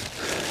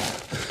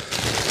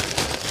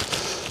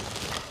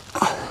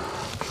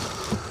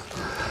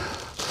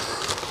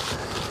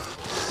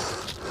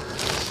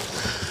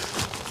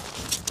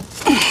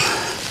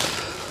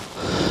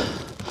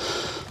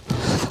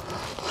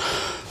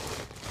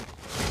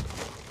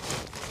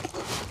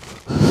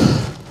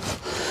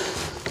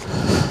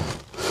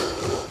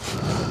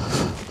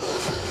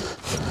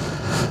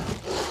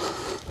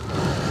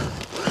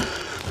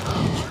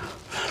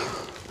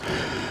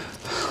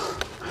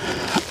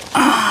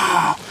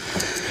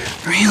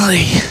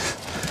 Really?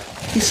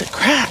 Piece of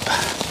crap.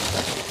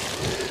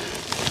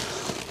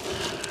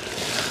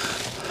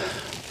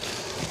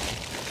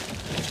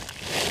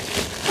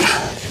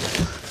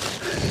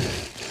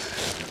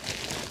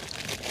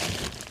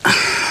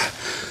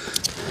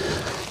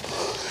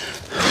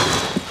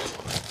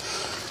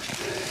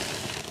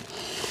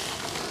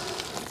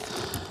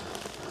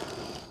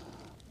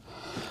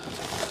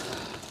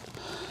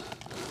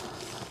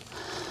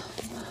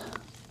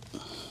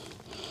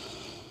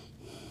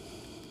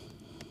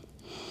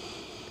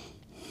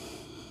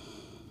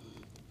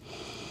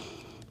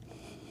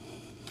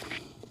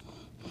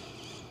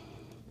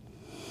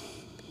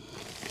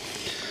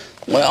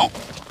 Well,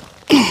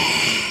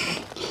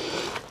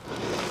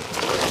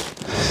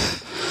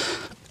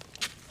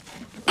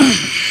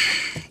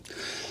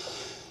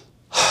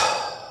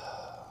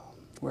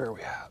 where are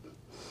we at?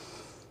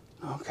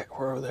 Okay,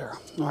 we're over there.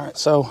 All right,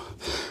 so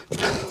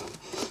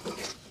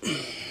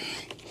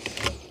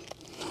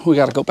we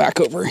got to go back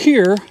over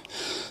here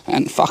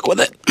and fuck with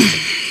it.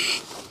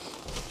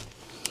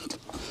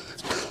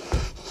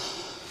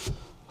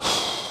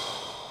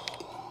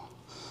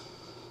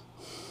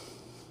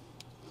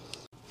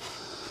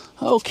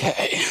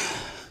 Okay.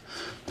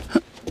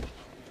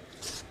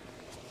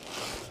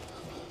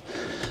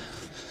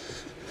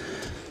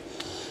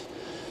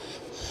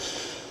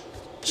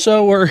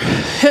 So we're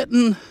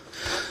hitting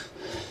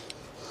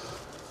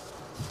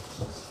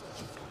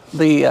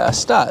the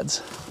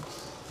studs.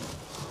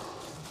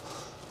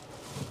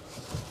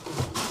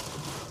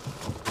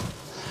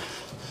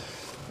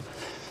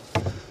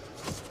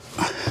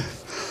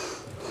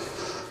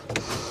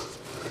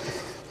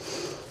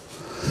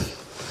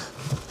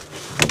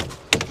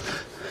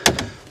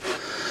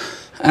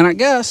 And I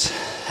guess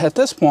at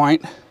this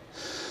point,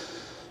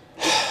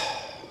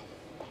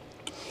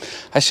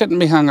 I shouldn't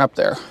be hung up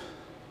there.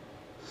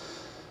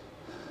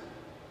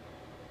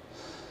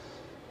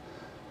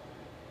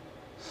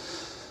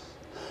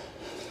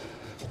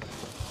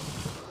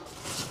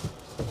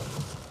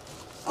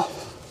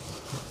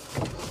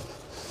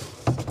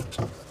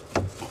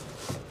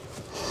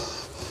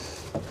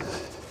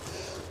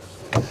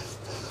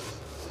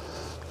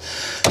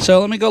 So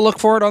let me go look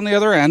for it on the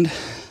other end.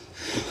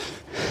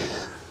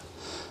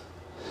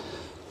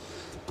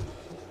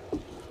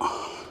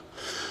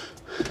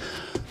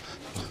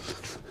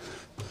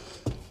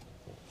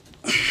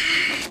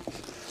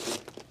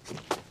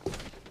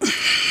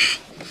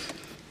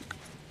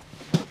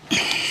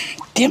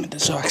 Damn it,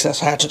 this access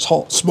hatch is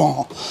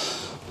small.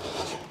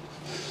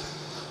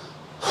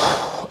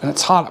 And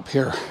it's hot up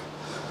here.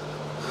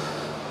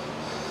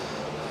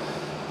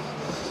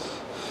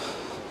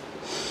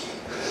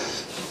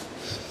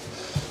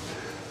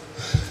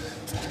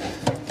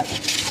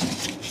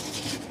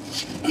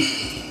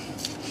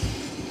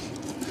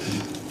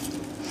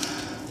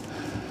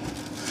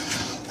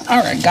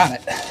 All right, got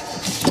it.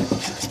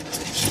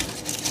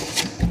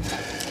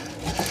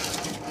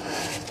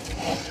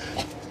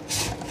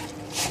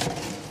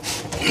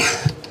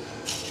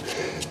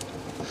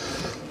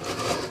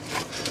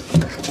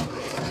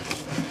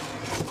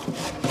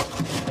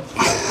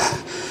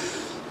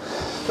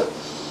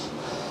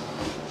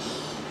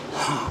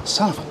 Oh,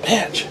 son of a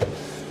bitch.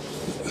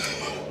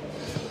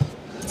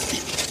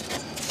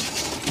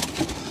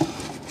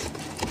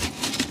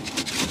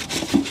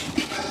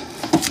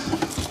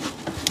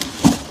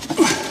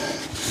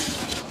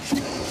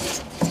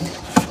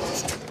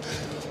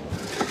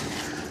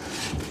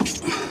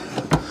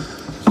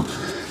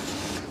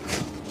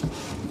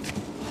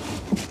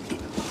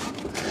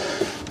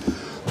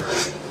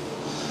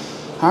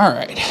 All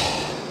right,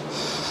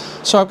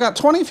 so I've got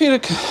 20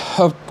 feet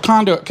of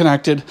conduit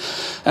connected,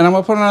 and I'm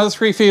gonna put another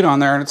 3 feet on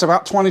there, and it's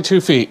about 22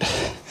 feet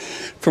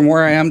from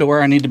where I am to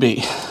where I need to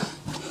be.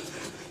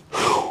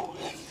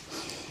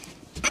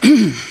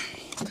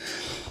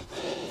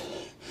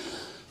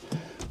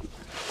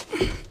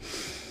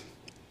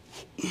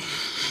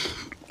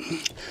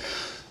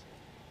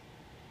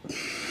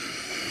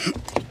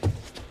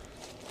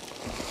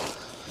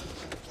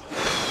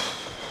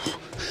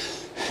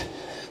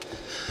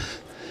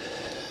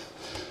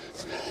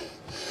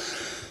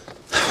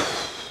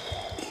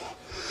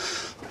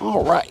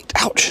 All right,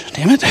 ouch,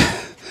 damn it.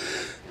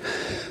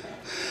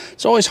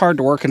 It's always hard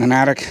to work in an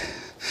attic,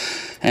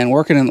 and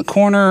working in the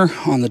corner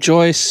on the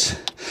joists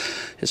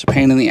is a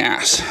pain in the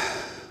ass.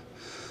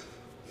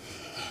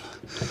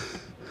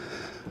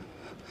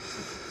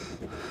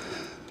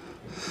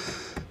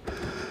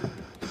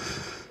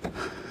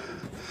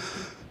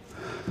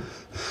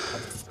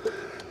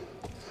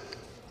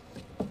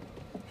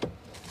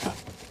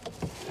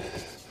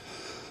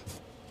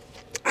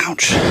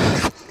 Ouch.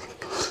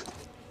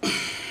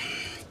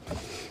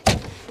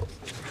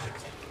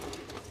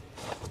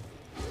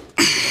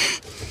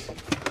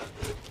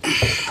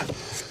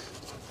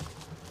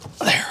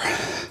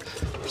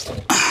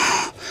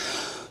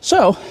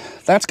 So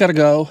that's got to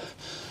go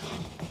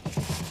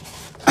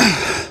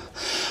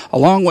a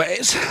long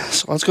ways.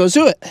 So let's go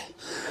do it.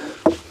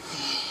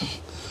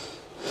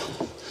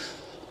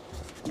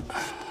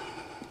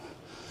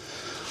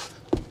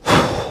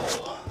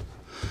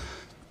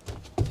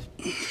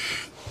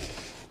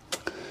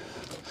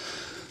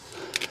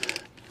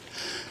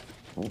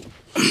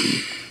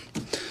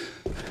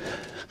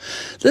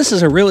 This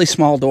is a really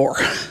small door.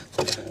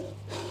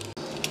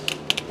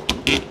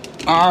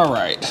 All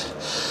right,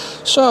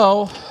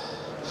 so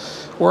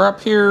we're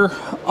up here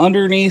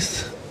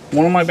underneath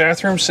one of my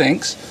bathroom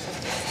sinks.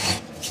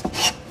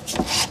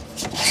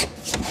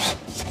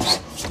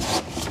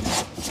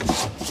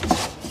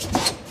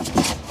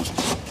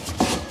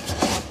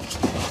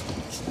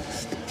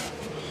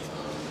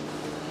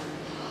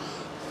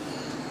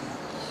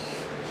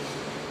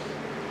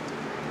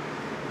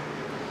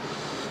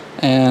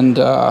 And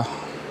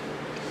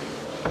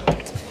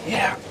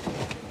yeah.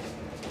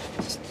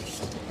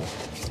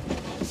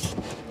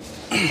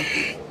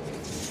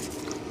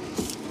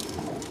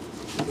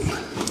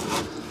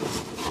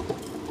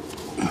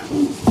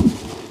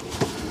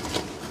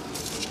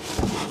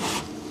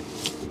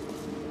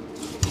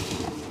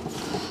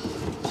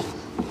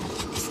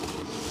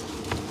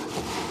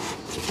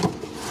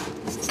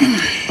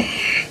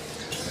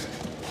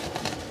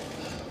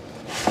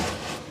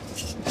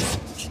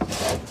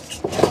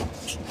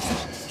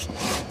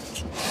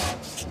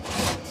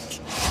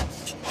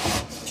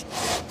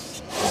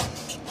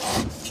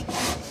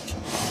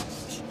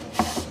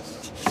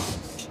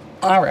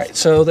 All right,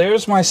 so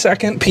there's my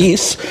second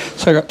piece.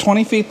 So I got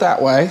 20 feet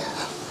that way.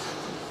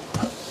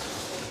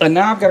 And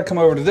now I've got to come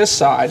over to this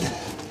side.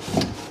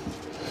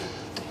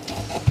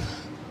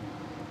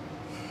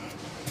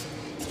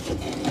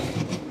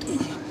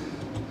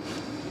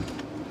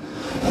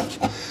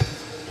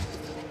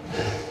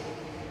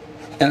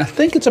 And I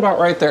think it's about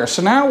right there.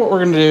 So now what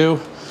we're going to do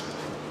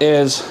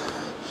is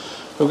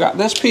we've got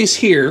this piece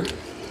here.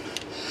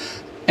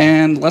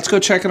 And let's go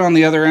check it on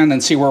the other end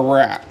and see where we're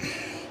at.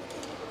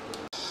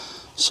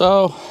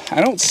 So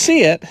I don't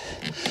see it.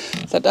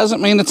 That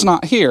doesn't mean it's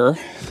not here.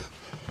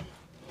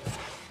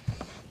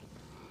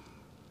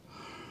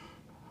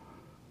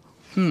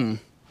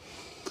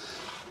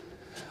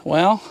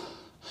 Well,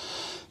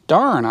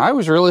 darn, I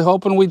was really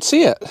hoping we'd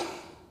see it.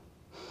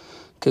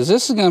 Because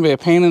this is going to be a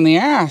pain in the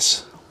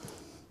ass.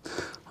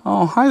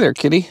 Oh, hi there,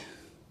 kitty.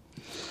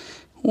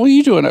 What are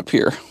you doing up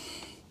here?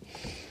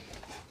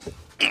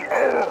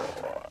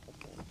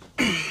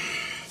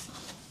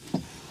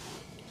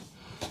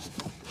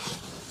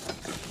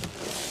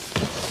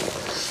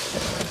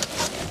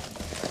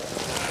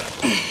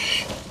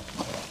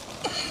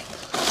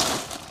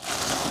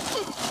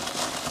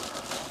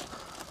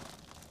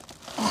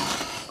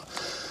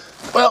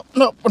 Well,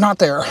 nope, we're not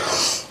there.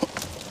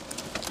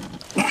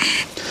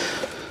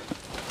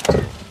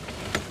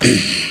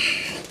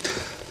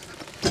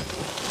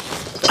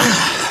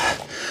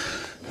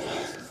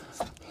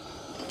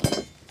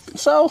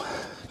 So,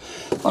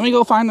 let me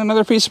go find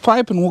another piece of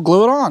pipe and we'll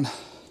glue it on.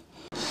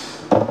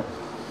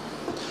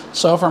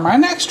 So for my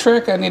next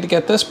trick, I need to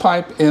get this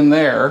pipe in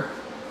there.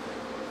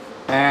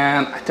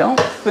 And I don't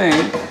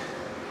think,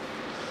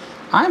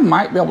 I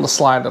might be able to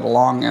slide it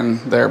along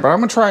in there, but I'm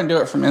gonna try and do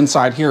it from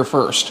inside here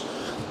first.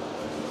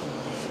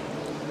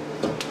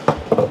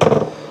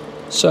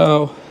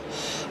 So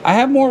I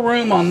have more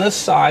room on this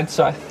side,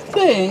 so I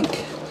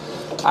think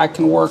I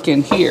can work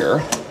in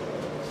here.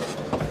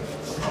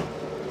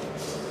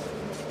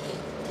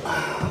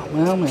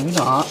 Well, maybe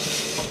not.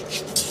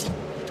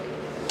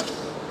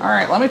 All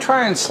right, let me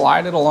try and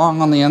slide it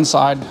along on the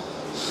inside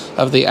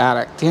of the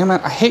attic. Damn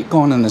it, I hate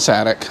going in this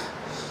attic.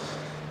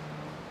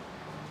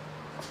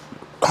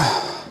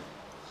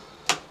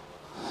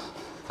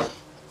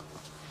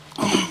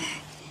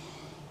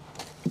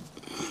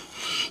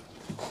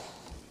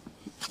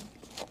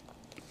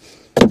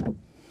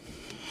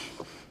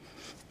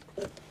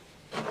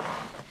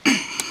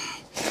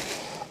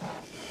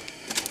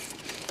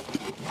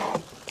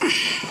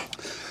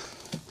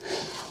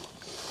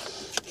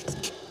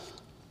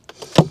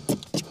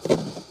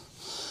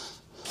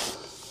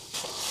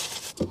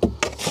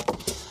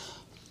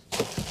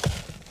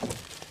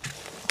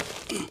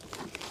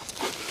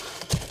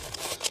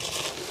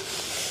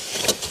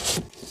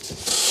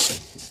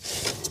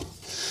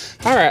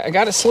 All right, I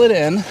got it slid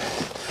in.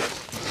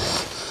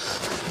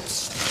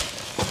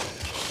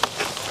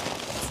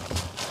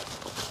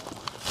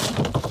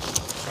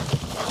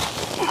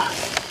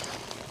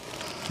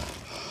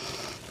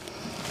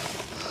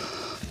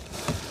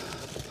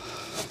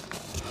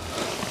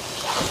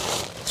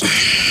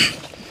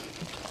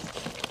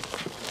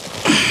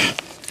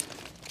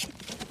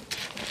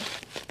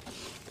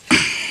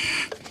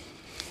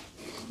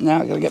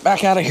 Now I gotta get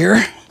back out of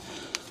here.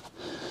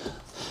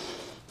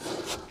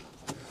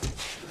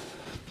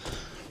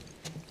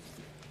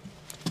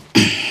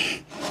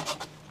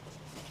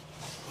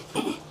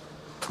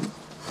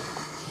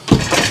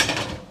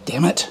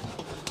 Damn it.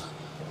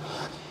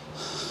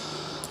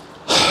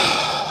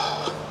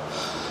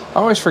 I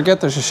always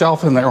forget there's a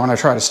shelf in there when I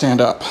try to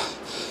stand up.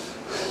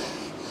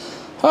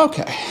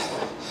 Okay.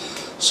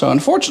 So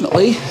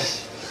unfortunately,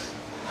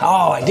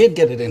 oh, I did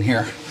get it in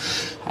here.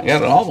 I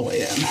got it all the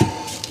way in.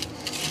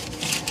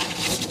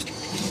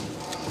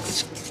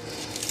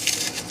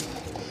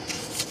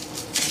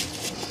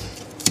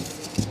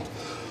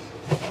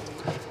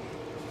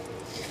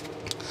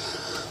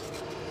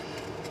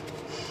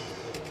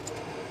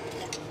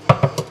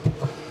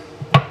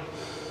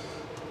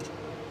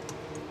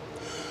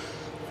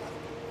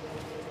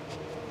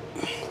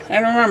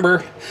 And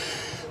remember,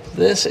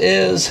 this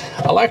is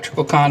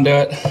electrical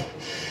conduit.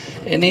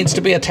 It needs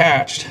to be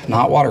attached,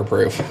 not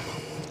waterproof.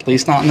 At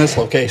least not in this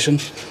location.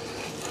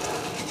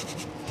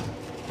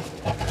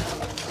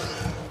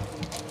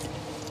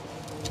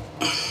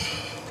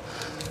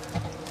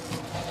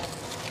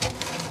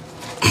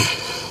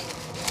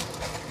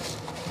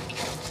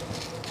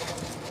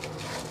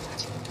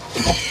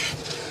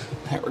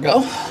 There we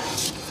go.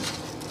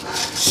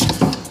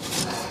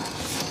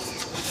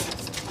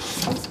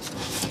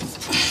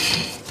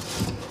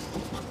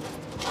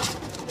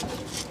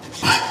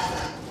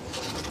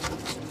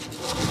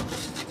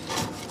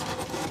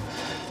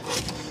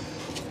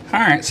 All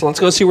right, so let's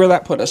go see where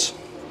that put us.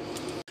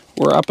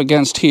 We're up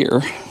against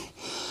here,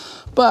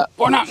 but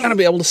we're not going to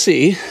be able to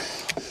see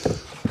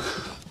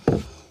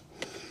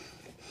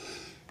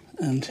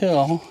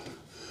until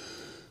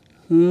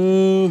I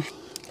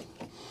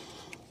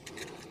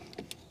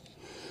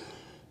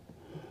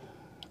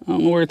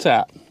don't know where it's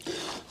at.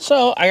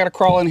 So I got to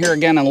crawl in here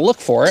again and look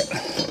for it,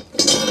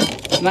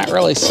 and that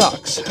really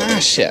sucks. Ah,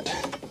 shit.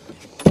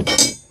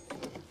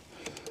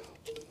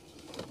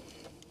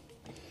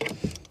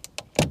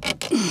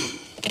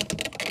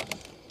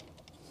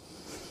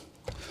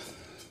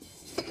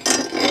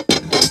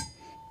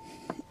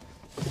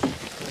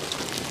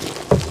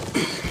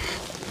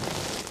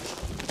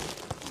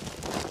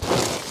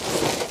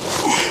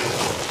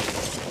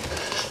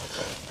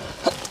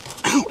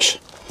 Ouch.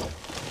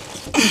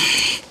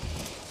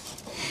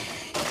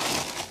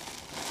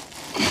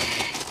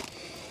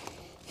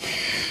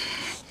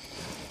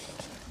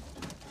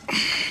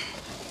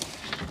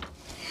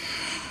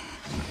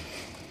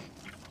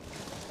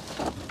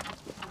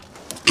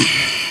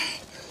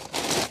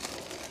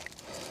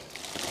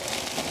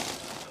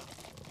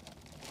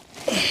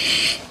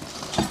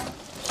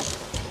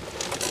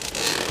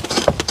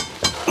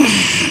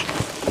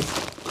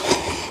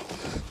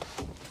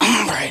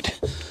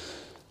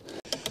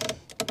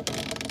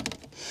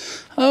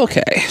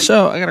 Okay,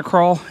 so I gotta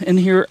crawl in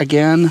here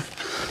again,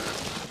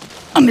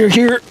 under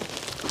here.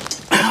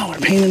 Ow, what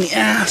a pain in the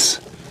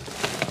ass.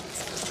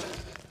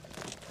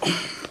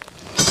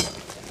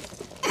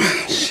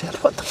 Shit,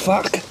 what the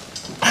fuck?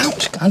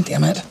 Ouch, god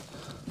damn it.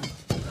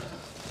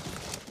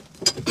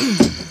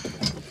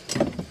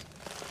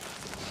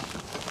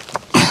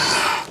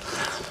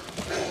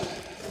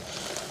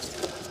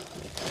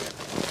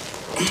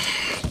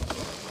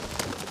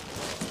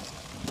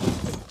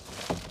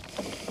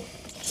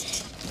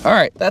 All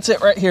right, that's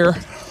it right here.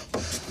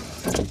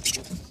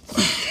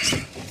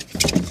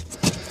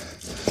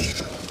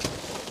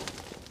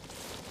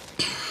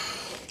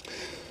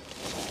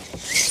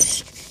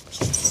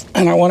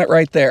 And I want it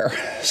right there.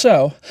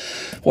 So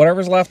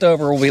whatever's left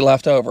over will be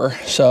left over.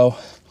 So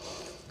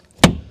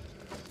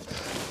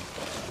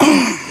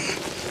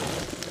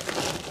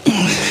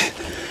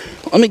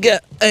let me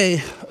get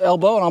a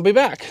elbow and I'll be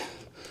back.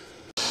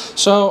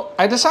 So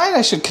I decided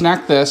I should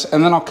connect this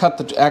and then I'll cut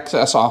the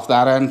excess off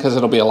that end because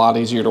it'll be a lot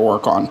easier to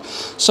work on.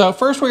 So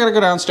first we gotta go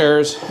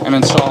downstairs and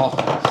install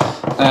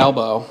an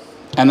elbow,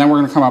 and then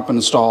we're gonna come up and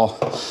install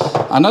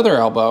another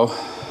elbow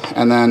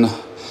and then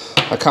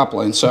a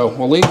coupling. So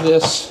we'll leave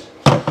this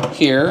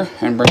here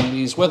and bring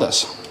these with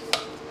us.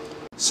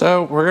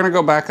 So we're gonna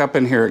go back up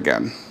in here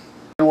again.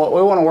 And what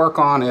we wanna work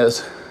on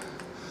is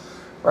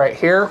right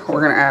here,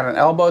 we're gonna add an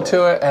elbow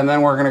to it, and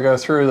then we're gonna go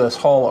through this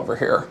hole over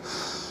here.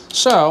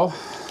 So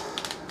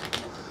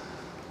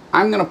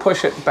I'm gonna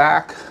push it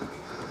back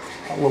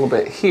a little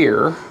bit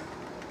here.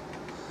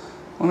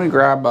 Let me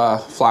grab a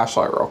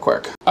flashlight real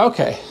quick.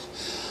 Okay,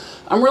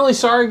 I'm really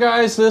sorry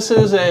guys, this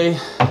is a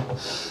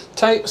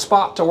tight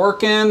spot to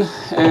work in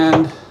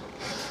and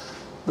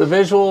the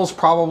visuals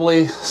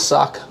probably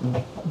suck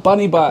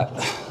bunny butt.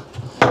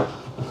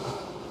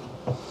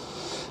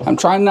 I'm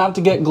trying not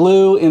to get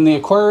glue in the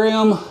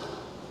aquarium,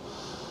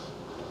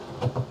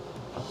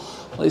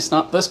 at least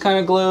not this kind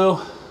of glue.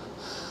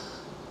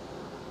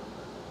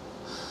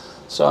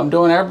 So I'm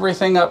doing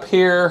everything up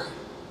here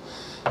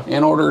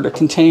in order to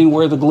contain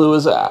where the glue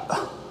is at.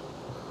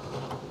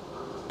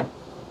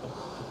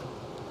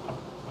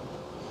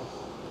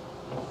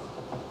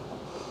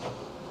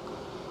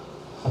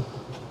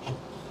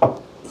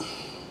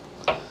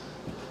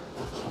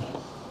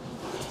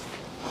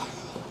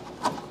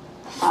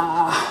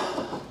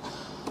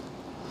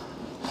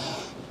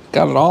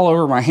 Got it all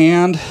over my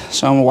hand,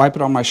 so I'm gonna wipe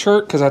it on my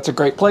shirt because that's a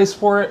great place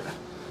for it.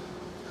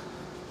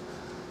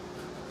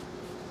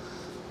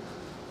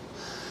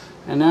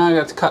 And now I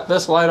got to cut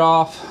this light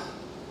off.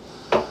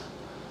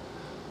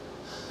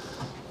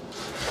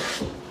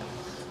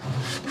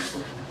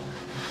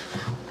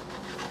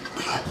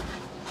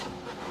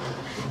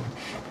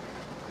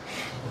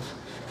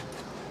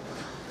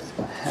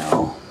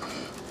 Hell.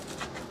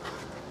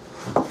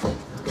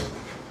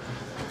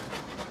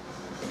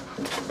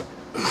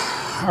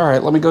 All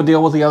right, let me go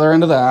deal with the other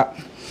end of that.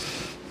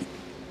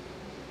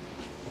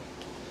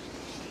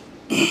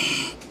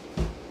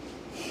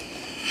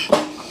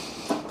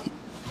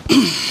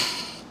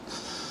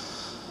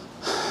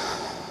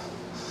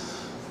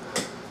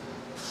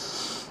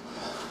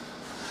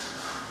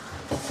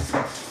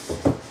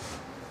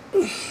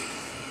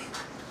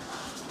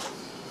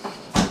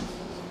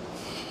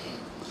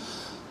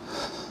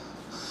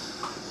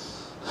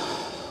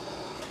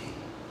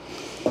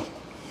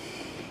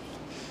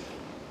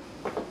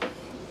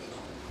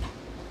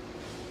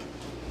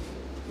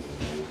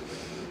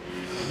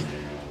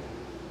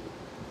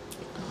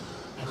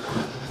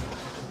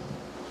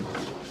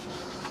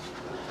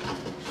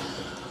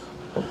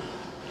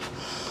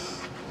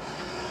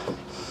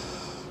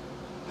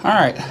 All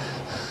right,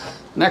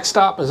 next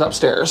stop is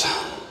upstairs.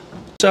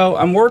 So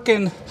I'm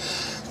working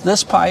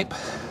this pipe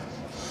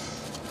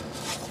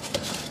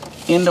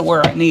into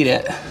where I need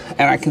it,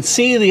 and I can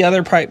see the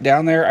other pipe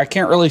down there. I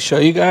can't really show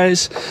you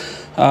guys.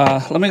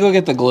 Let me go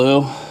get the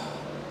glue.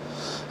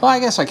 Well, I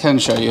guess I can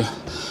show you.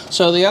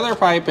 So the other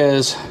pipe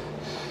is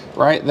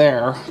right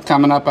there,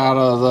 coming up out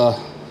of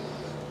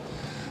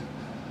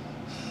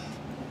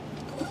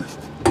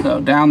the, so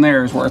down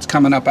there is where it's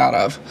coming up out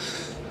of.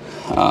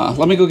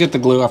 Let me go get the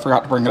glue. I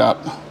forgot to bring it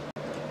up.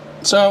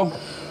 So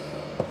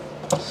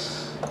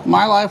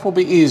my life will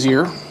be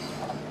easier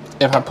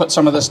if I put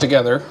some of this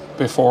together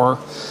before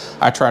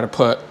I try to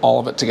put all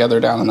of it together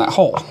down in that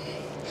hole.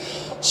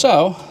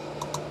 So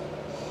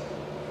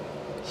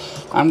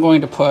I'm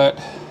going to put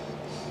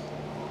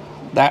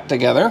that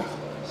together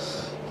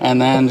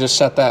and then just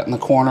set that in the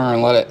corner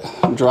and let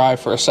it dry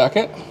for a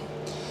second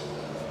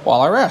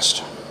while I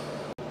rest.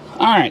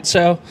 All right,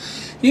 so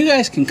you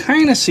guys can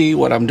kind of see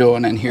what I'm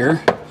doing in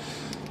here.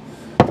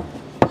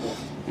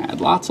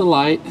 Add lots of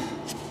light.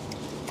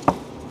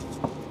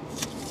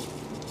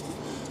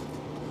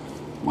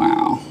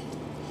 Wow.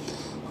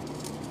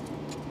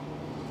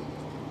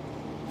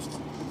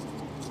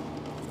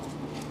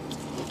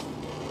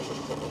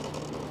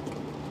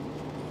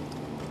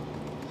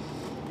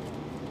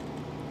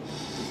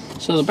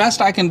 So the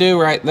best I can do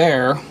right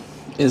there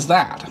is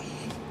that.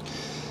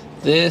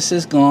 This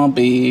is gonna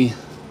be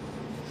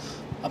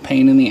a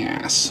pain in the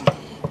ass.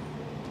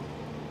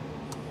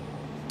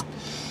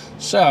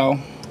 So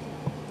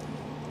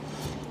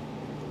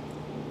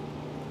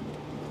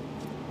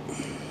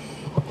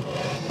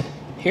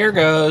here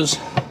goes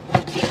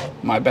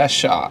my best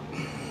shot.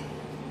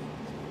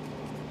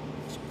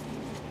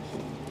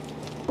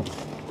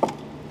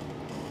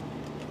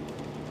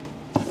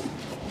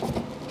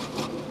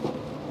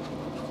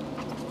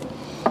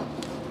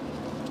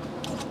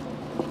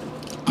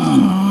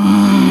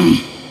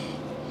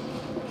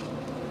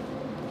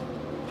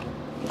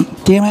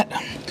 Damn it,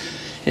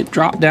 it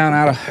dropped down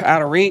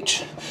out of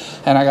reach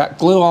and I got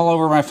glue all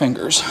over my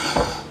fingers.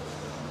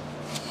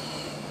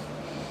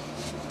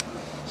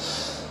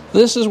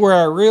 This is where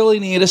I really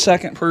need a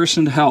second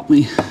person to help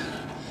me.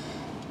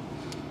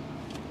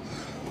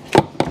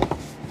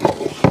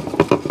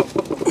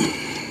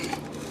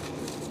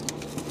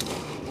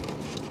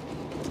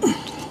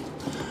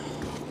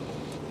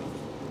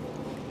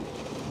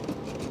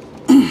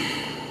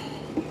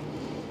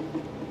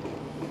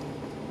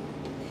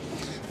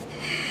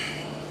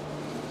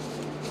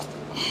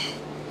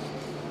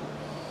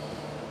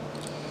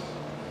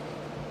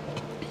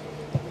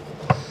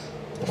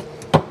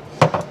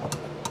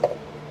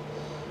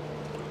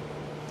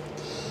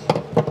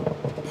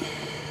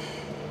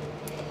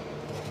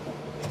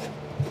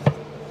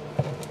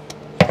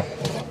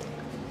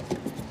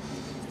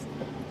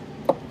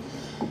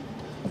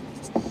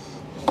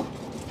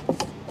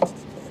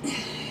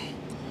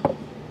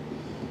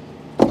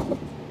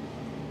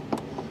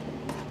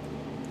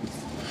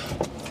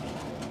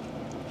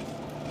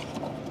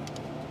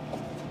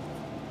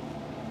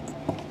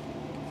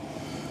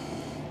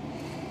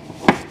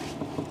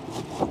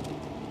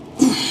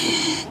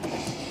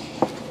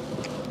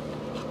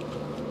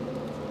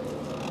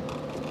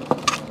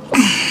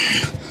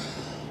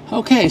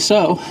 Okay,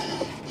 so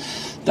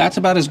that's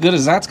about as good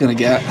as that's gonna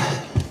get.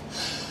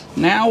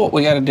 Now what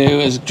we gotta do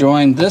is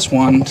join this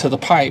one to the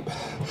pipe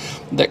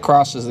that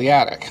crosses the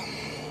attic.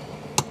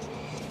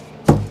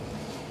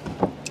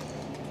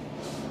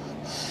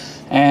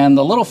 And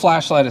the little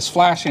flashlight is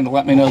flashing to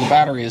let me know the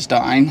battery is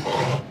dying.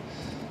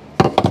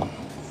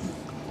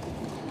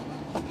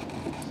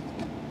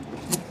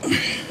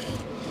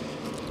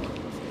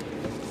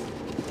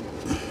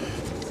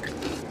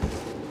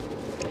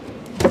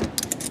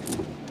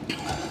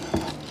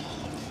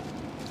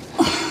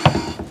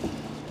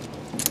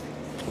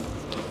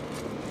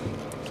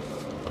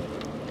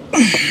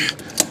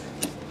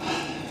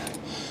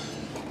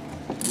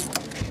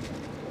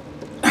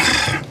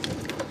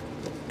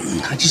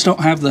 I just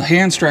don't have the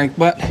hand strength,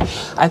 but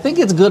I think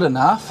it's good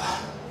enough.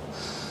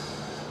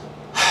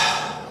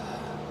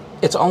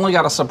 It's only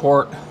got to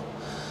support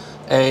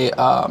a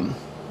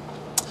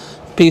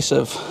piece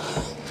of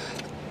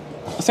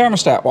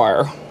thermostat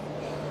wire.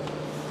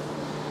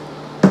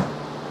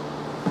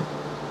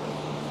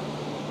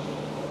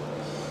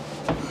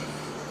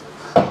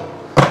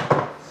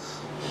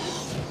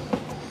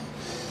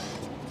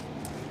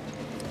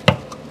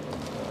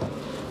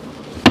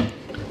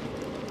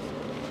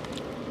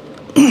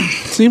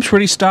 Seems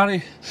pretty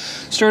sturdy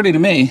to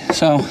me,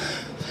 so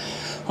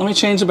let me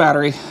change the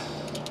battery.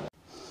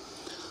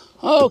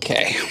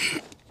 Okay.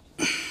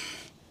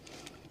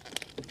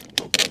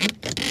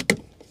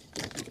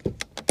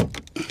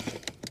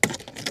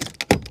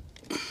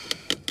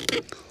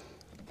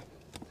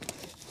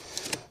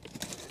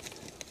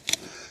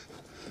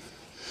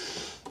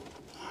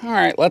 All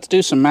right, let's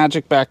do some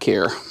magic back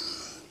here.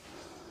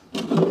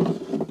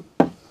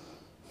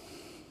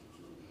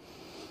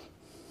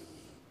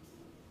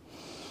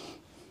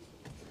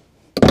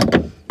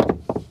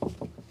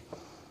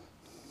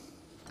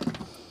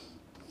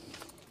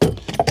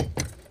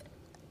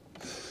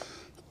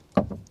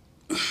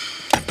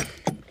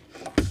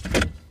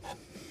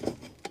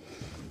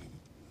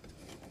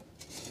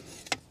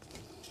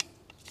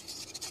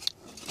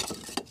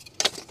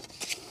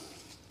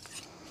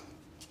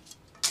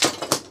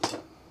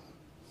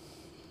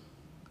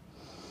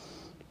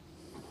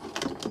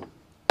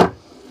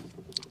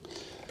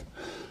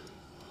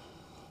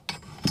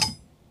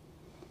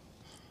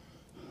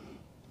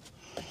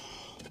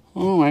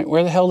 All right,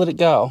 where the hell did it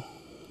go?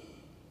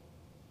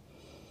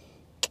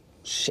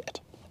 Shit.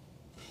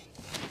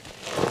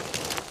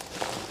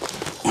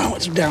 Oh,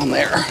 it's down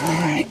there. All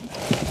right.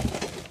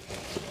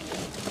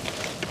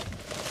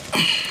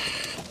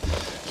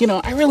 You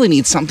know, I really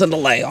need something to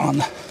lay on.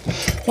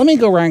 Let me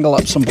go wrangle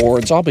up some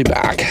boards. I'll be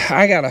back.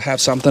 I gotta have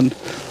something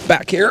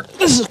back here.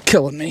 This is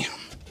killing me.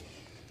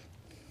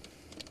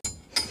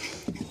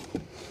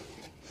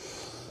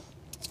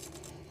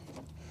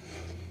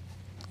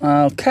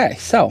 Okay,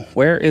 so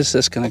where is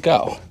this going to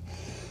go?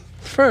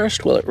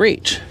 First, will it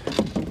reach?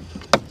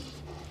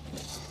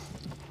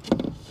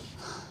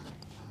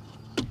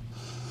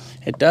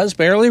 It does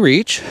barely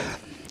reach,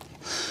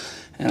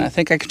 and I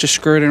think I could just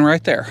screw it in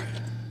right there.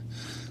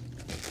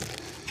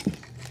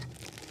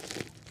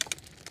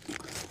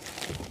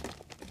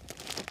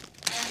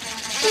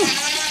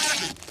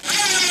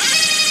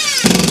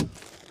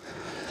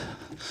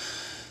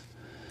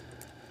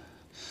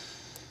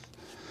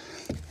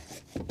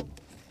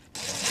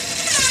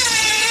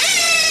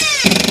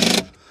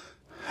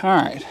 All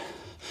right,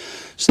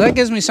 so that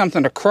gives me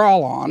something to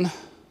crawl on.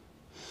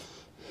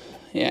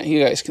 Yeah,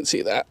 you guys can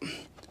see that.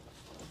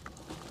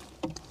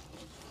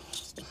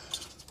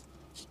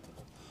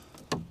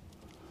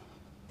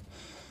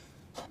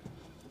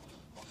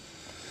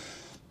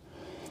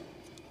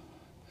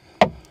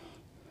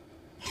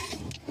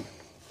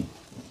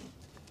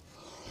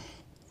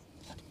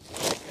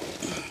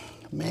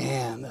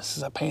 Man, this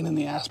is a pain in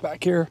the ass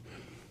back here.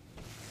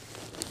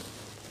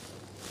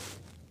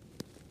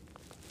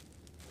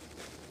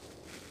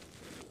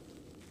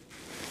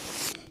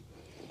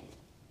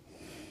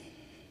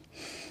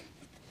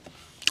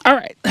 All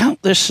right, now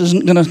this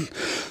isn't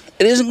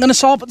gonna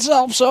solve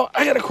itself, so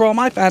I gotta crawl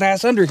my fat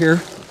ass under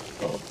here.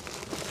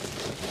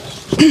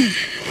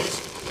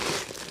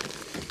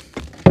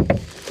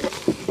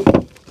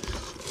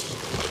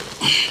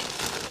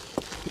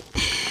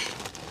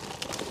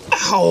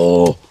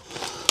 Ow!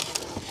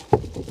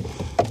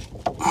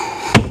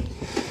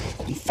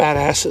 Fat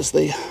ass is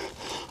the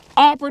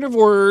operative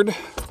word.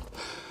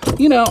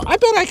 You know, I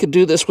bet I could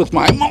do this with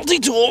my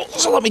multi-tool,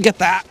 so let me get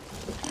that.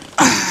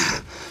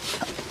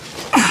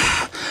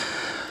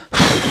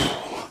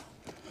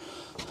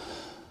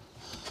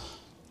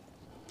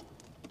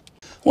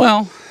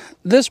 Well,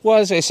 this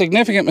was a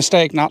significant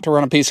mistake not to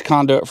run a piece of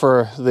conduit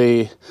for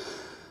the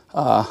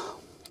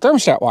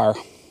thermostat wire.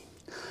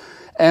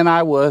 And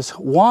I was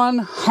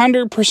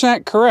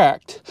 100%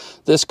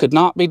 correct. This could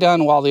not be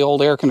done while the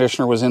old air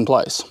conditioner was in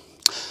place.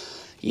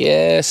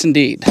 Yes,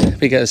 indeed.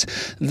 Because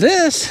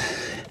this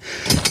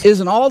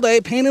is an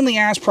all-day pain in the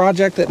ass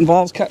project that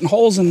involves cutting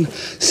holes in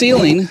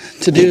ceiling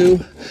to do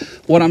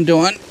what I'm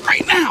doing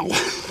right now.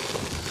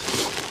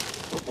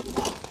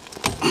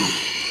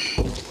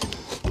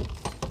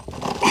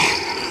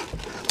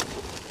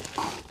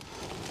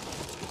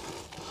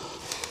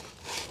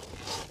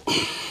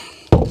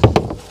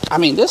 I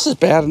mean, this is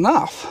bad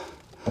enough.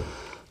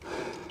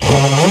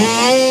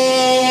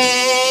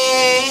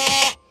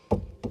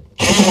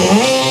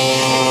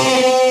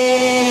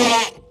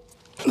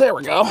 There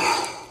we go.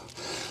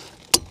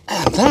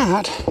 And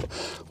that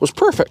was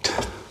perfect.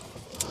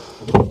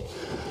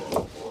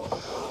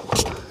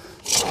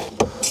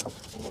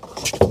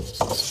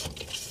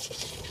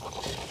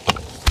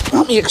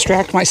 Let me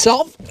extract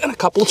myself and a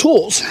couple of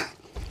tools.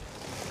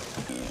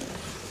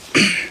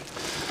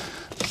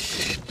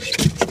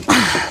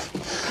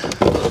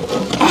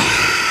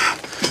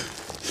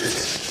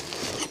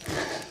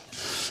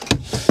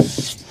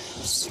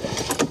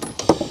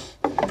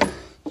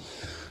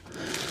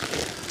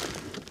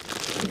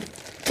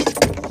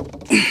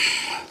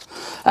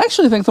 I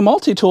actually think the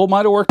multi-tool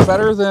might have worked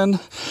better than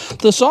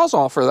the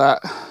Sawzall for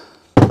that.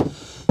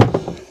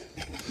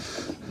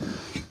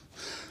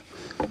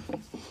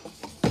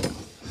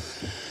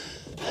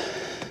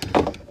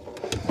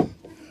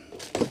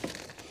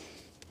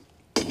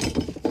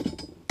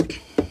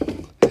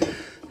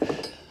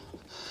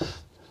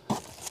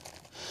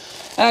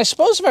 And I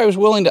suppose if I was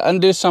willing to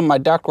undo some of my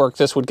ductwork,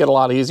 this would get a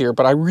lot easier,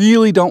 but I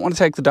really don't want to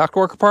take the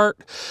ductwork apart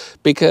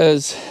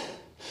because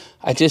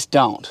I just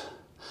don't.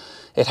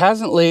 It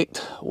hasn't leaked.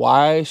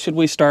 Why should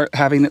we start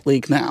having it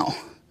leak now?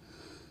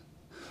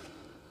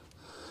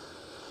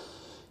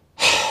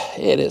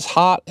 It is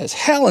hot as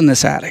hell in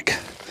this attic.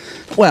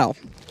 Well,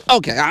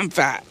 okay, I'm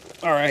fat.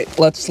 All right,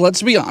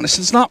 let's be honest.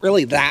 It's not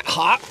really that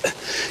hot.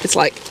 It's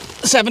like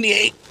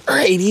 78 or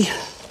 80.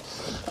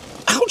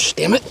 Ouch,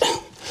 damn it.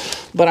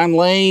 But I'm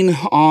laying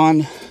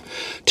on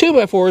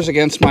 2x4s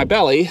against my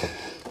belly.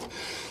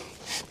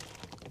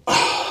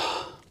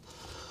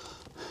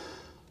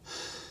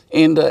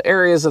 In the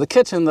areas of the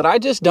kitchen that I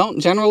just don't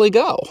generally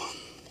go.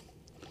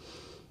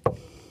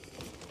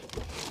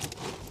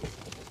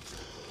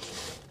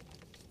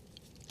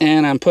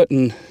 And I'm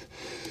putting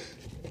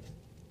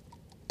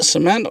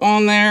cement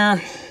on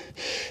there.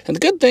 And the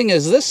good thing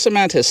is this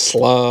cement is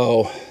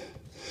slow.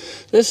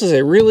 This is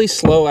a really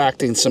slow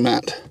acting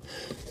cement.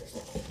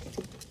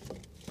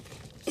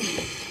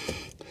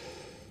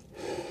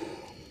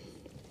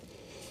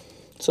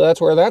 So that's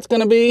where that's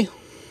going to be.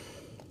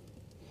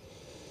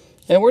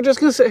 And we're just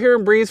going to sit here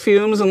and breathe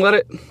fumes and let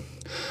it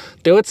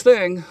do its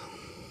thing.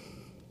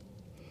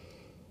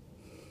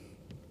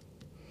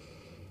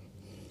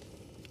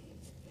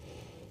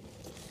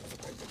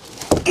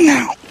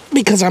 Now,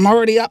 because I'm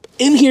already up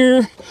in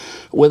here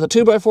with a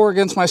 2x4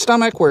 against my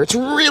stomach where it's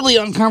really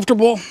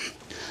uncomfortable,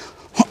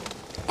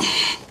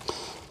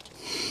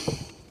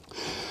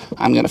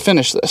 I'm going to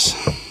finish this.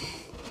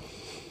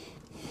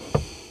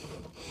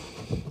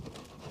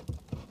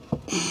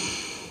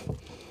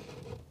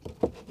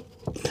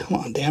 Come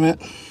on, damn it.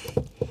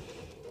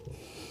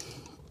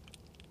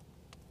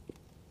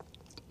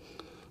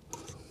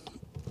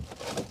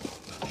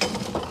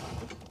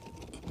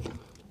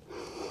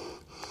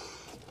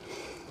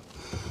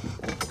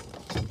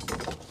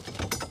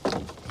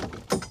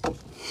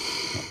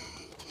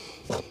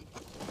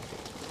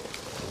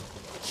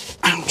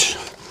 Ouch.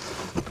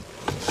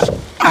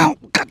 Ow,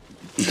 God.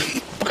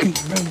 Fucking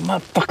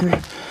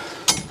motherfucker.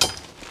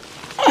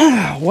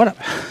 Ah, what a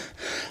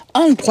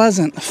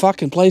unpleasant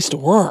fucking place to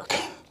work.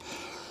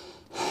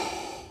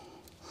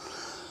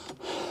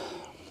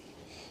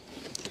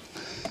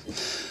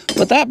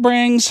 But that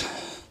brings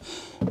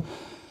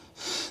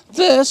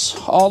this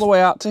all the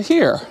way out to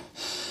here.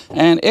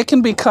 And it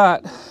can be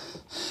cut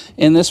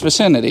in this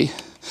vicinity.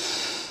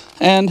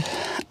 And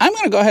I'm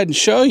going to go ahead and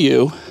show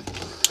you,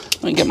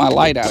 let me get my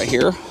light out of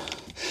here,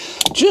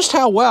 just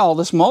how well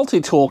this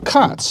multi-tool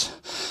cuts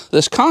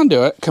this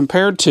conduit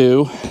compared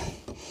to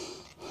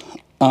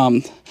a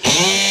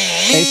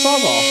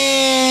sawzall.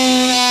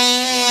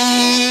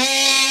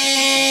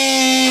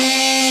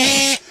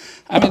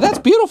 I mean, that's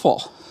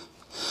beautiful.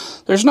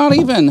 There's not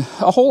even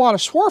a whole lot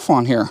of swarf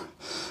on here,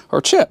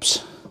 or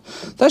chips.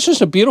 That's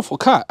just a beautiful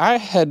cut. I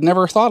had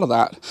never thought of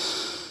that.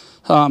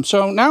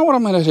 So now what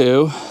I'm going to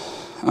do,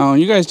 oh,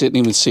 you guys didn't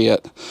even see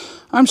it.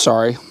 I'm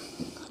sorry.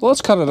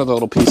 Let's cut another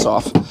little piece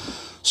off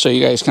so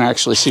you guys can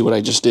actually see what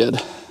I just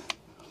did.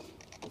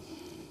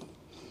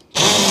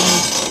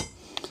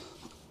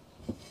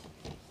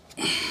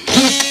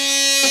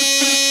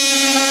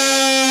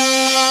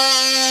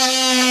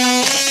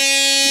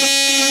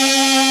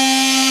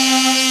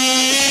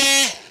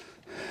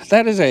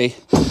 That is a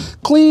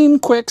clean,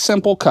 quick,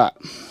 simple cut.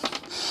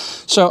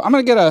 So I'm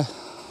going to get a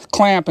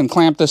clamp and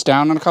clamp this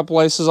down in a couple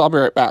places. I'll be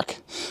right back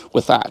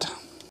with that.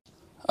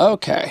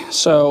 Okay,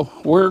 so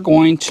we're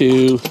going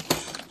to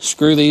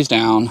screw these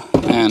down,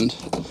 and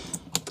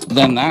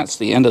then that's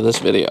the end of this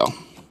video.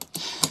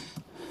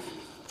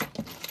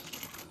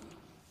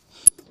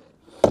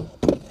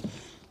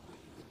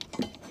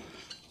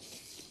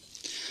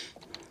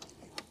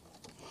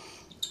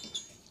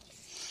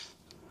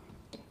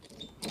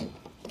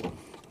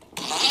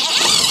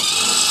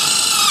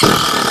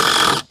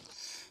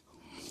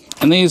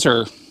 And these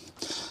are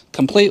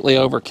completely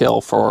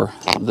overkill for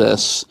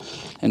this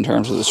in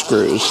terms of the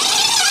screws.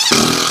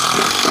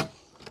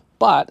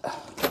 But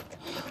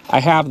I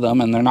have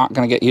them, and they're not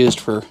going to get used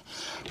for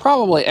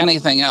probably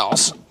anything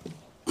else.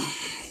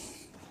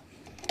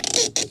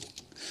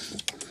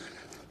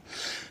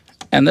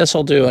 And this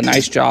will do a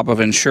nice job of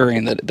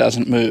ensuring that it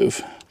doesn't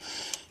move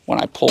when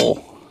I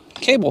pull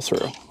cable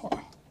through,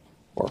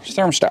 or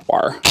thermostat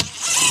wire.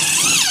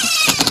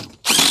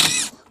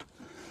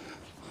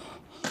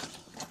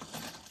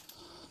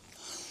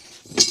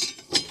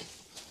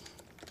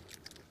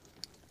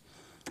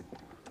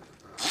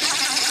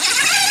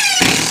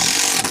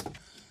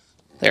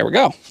 There we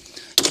go.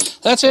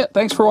 That's it.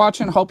 Thanks for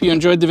watching. Hope you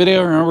enjoyed the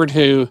video. Remember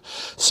to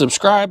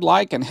subscribe,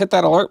 like, and hit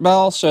that alert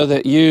bell so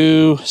that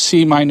you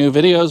see my new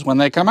videos when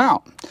they come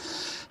out.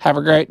 Have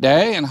a great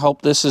day, and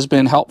hope this has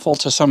been helpful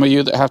to some of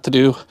you that have to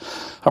do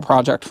a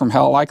project from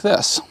hell like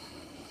this.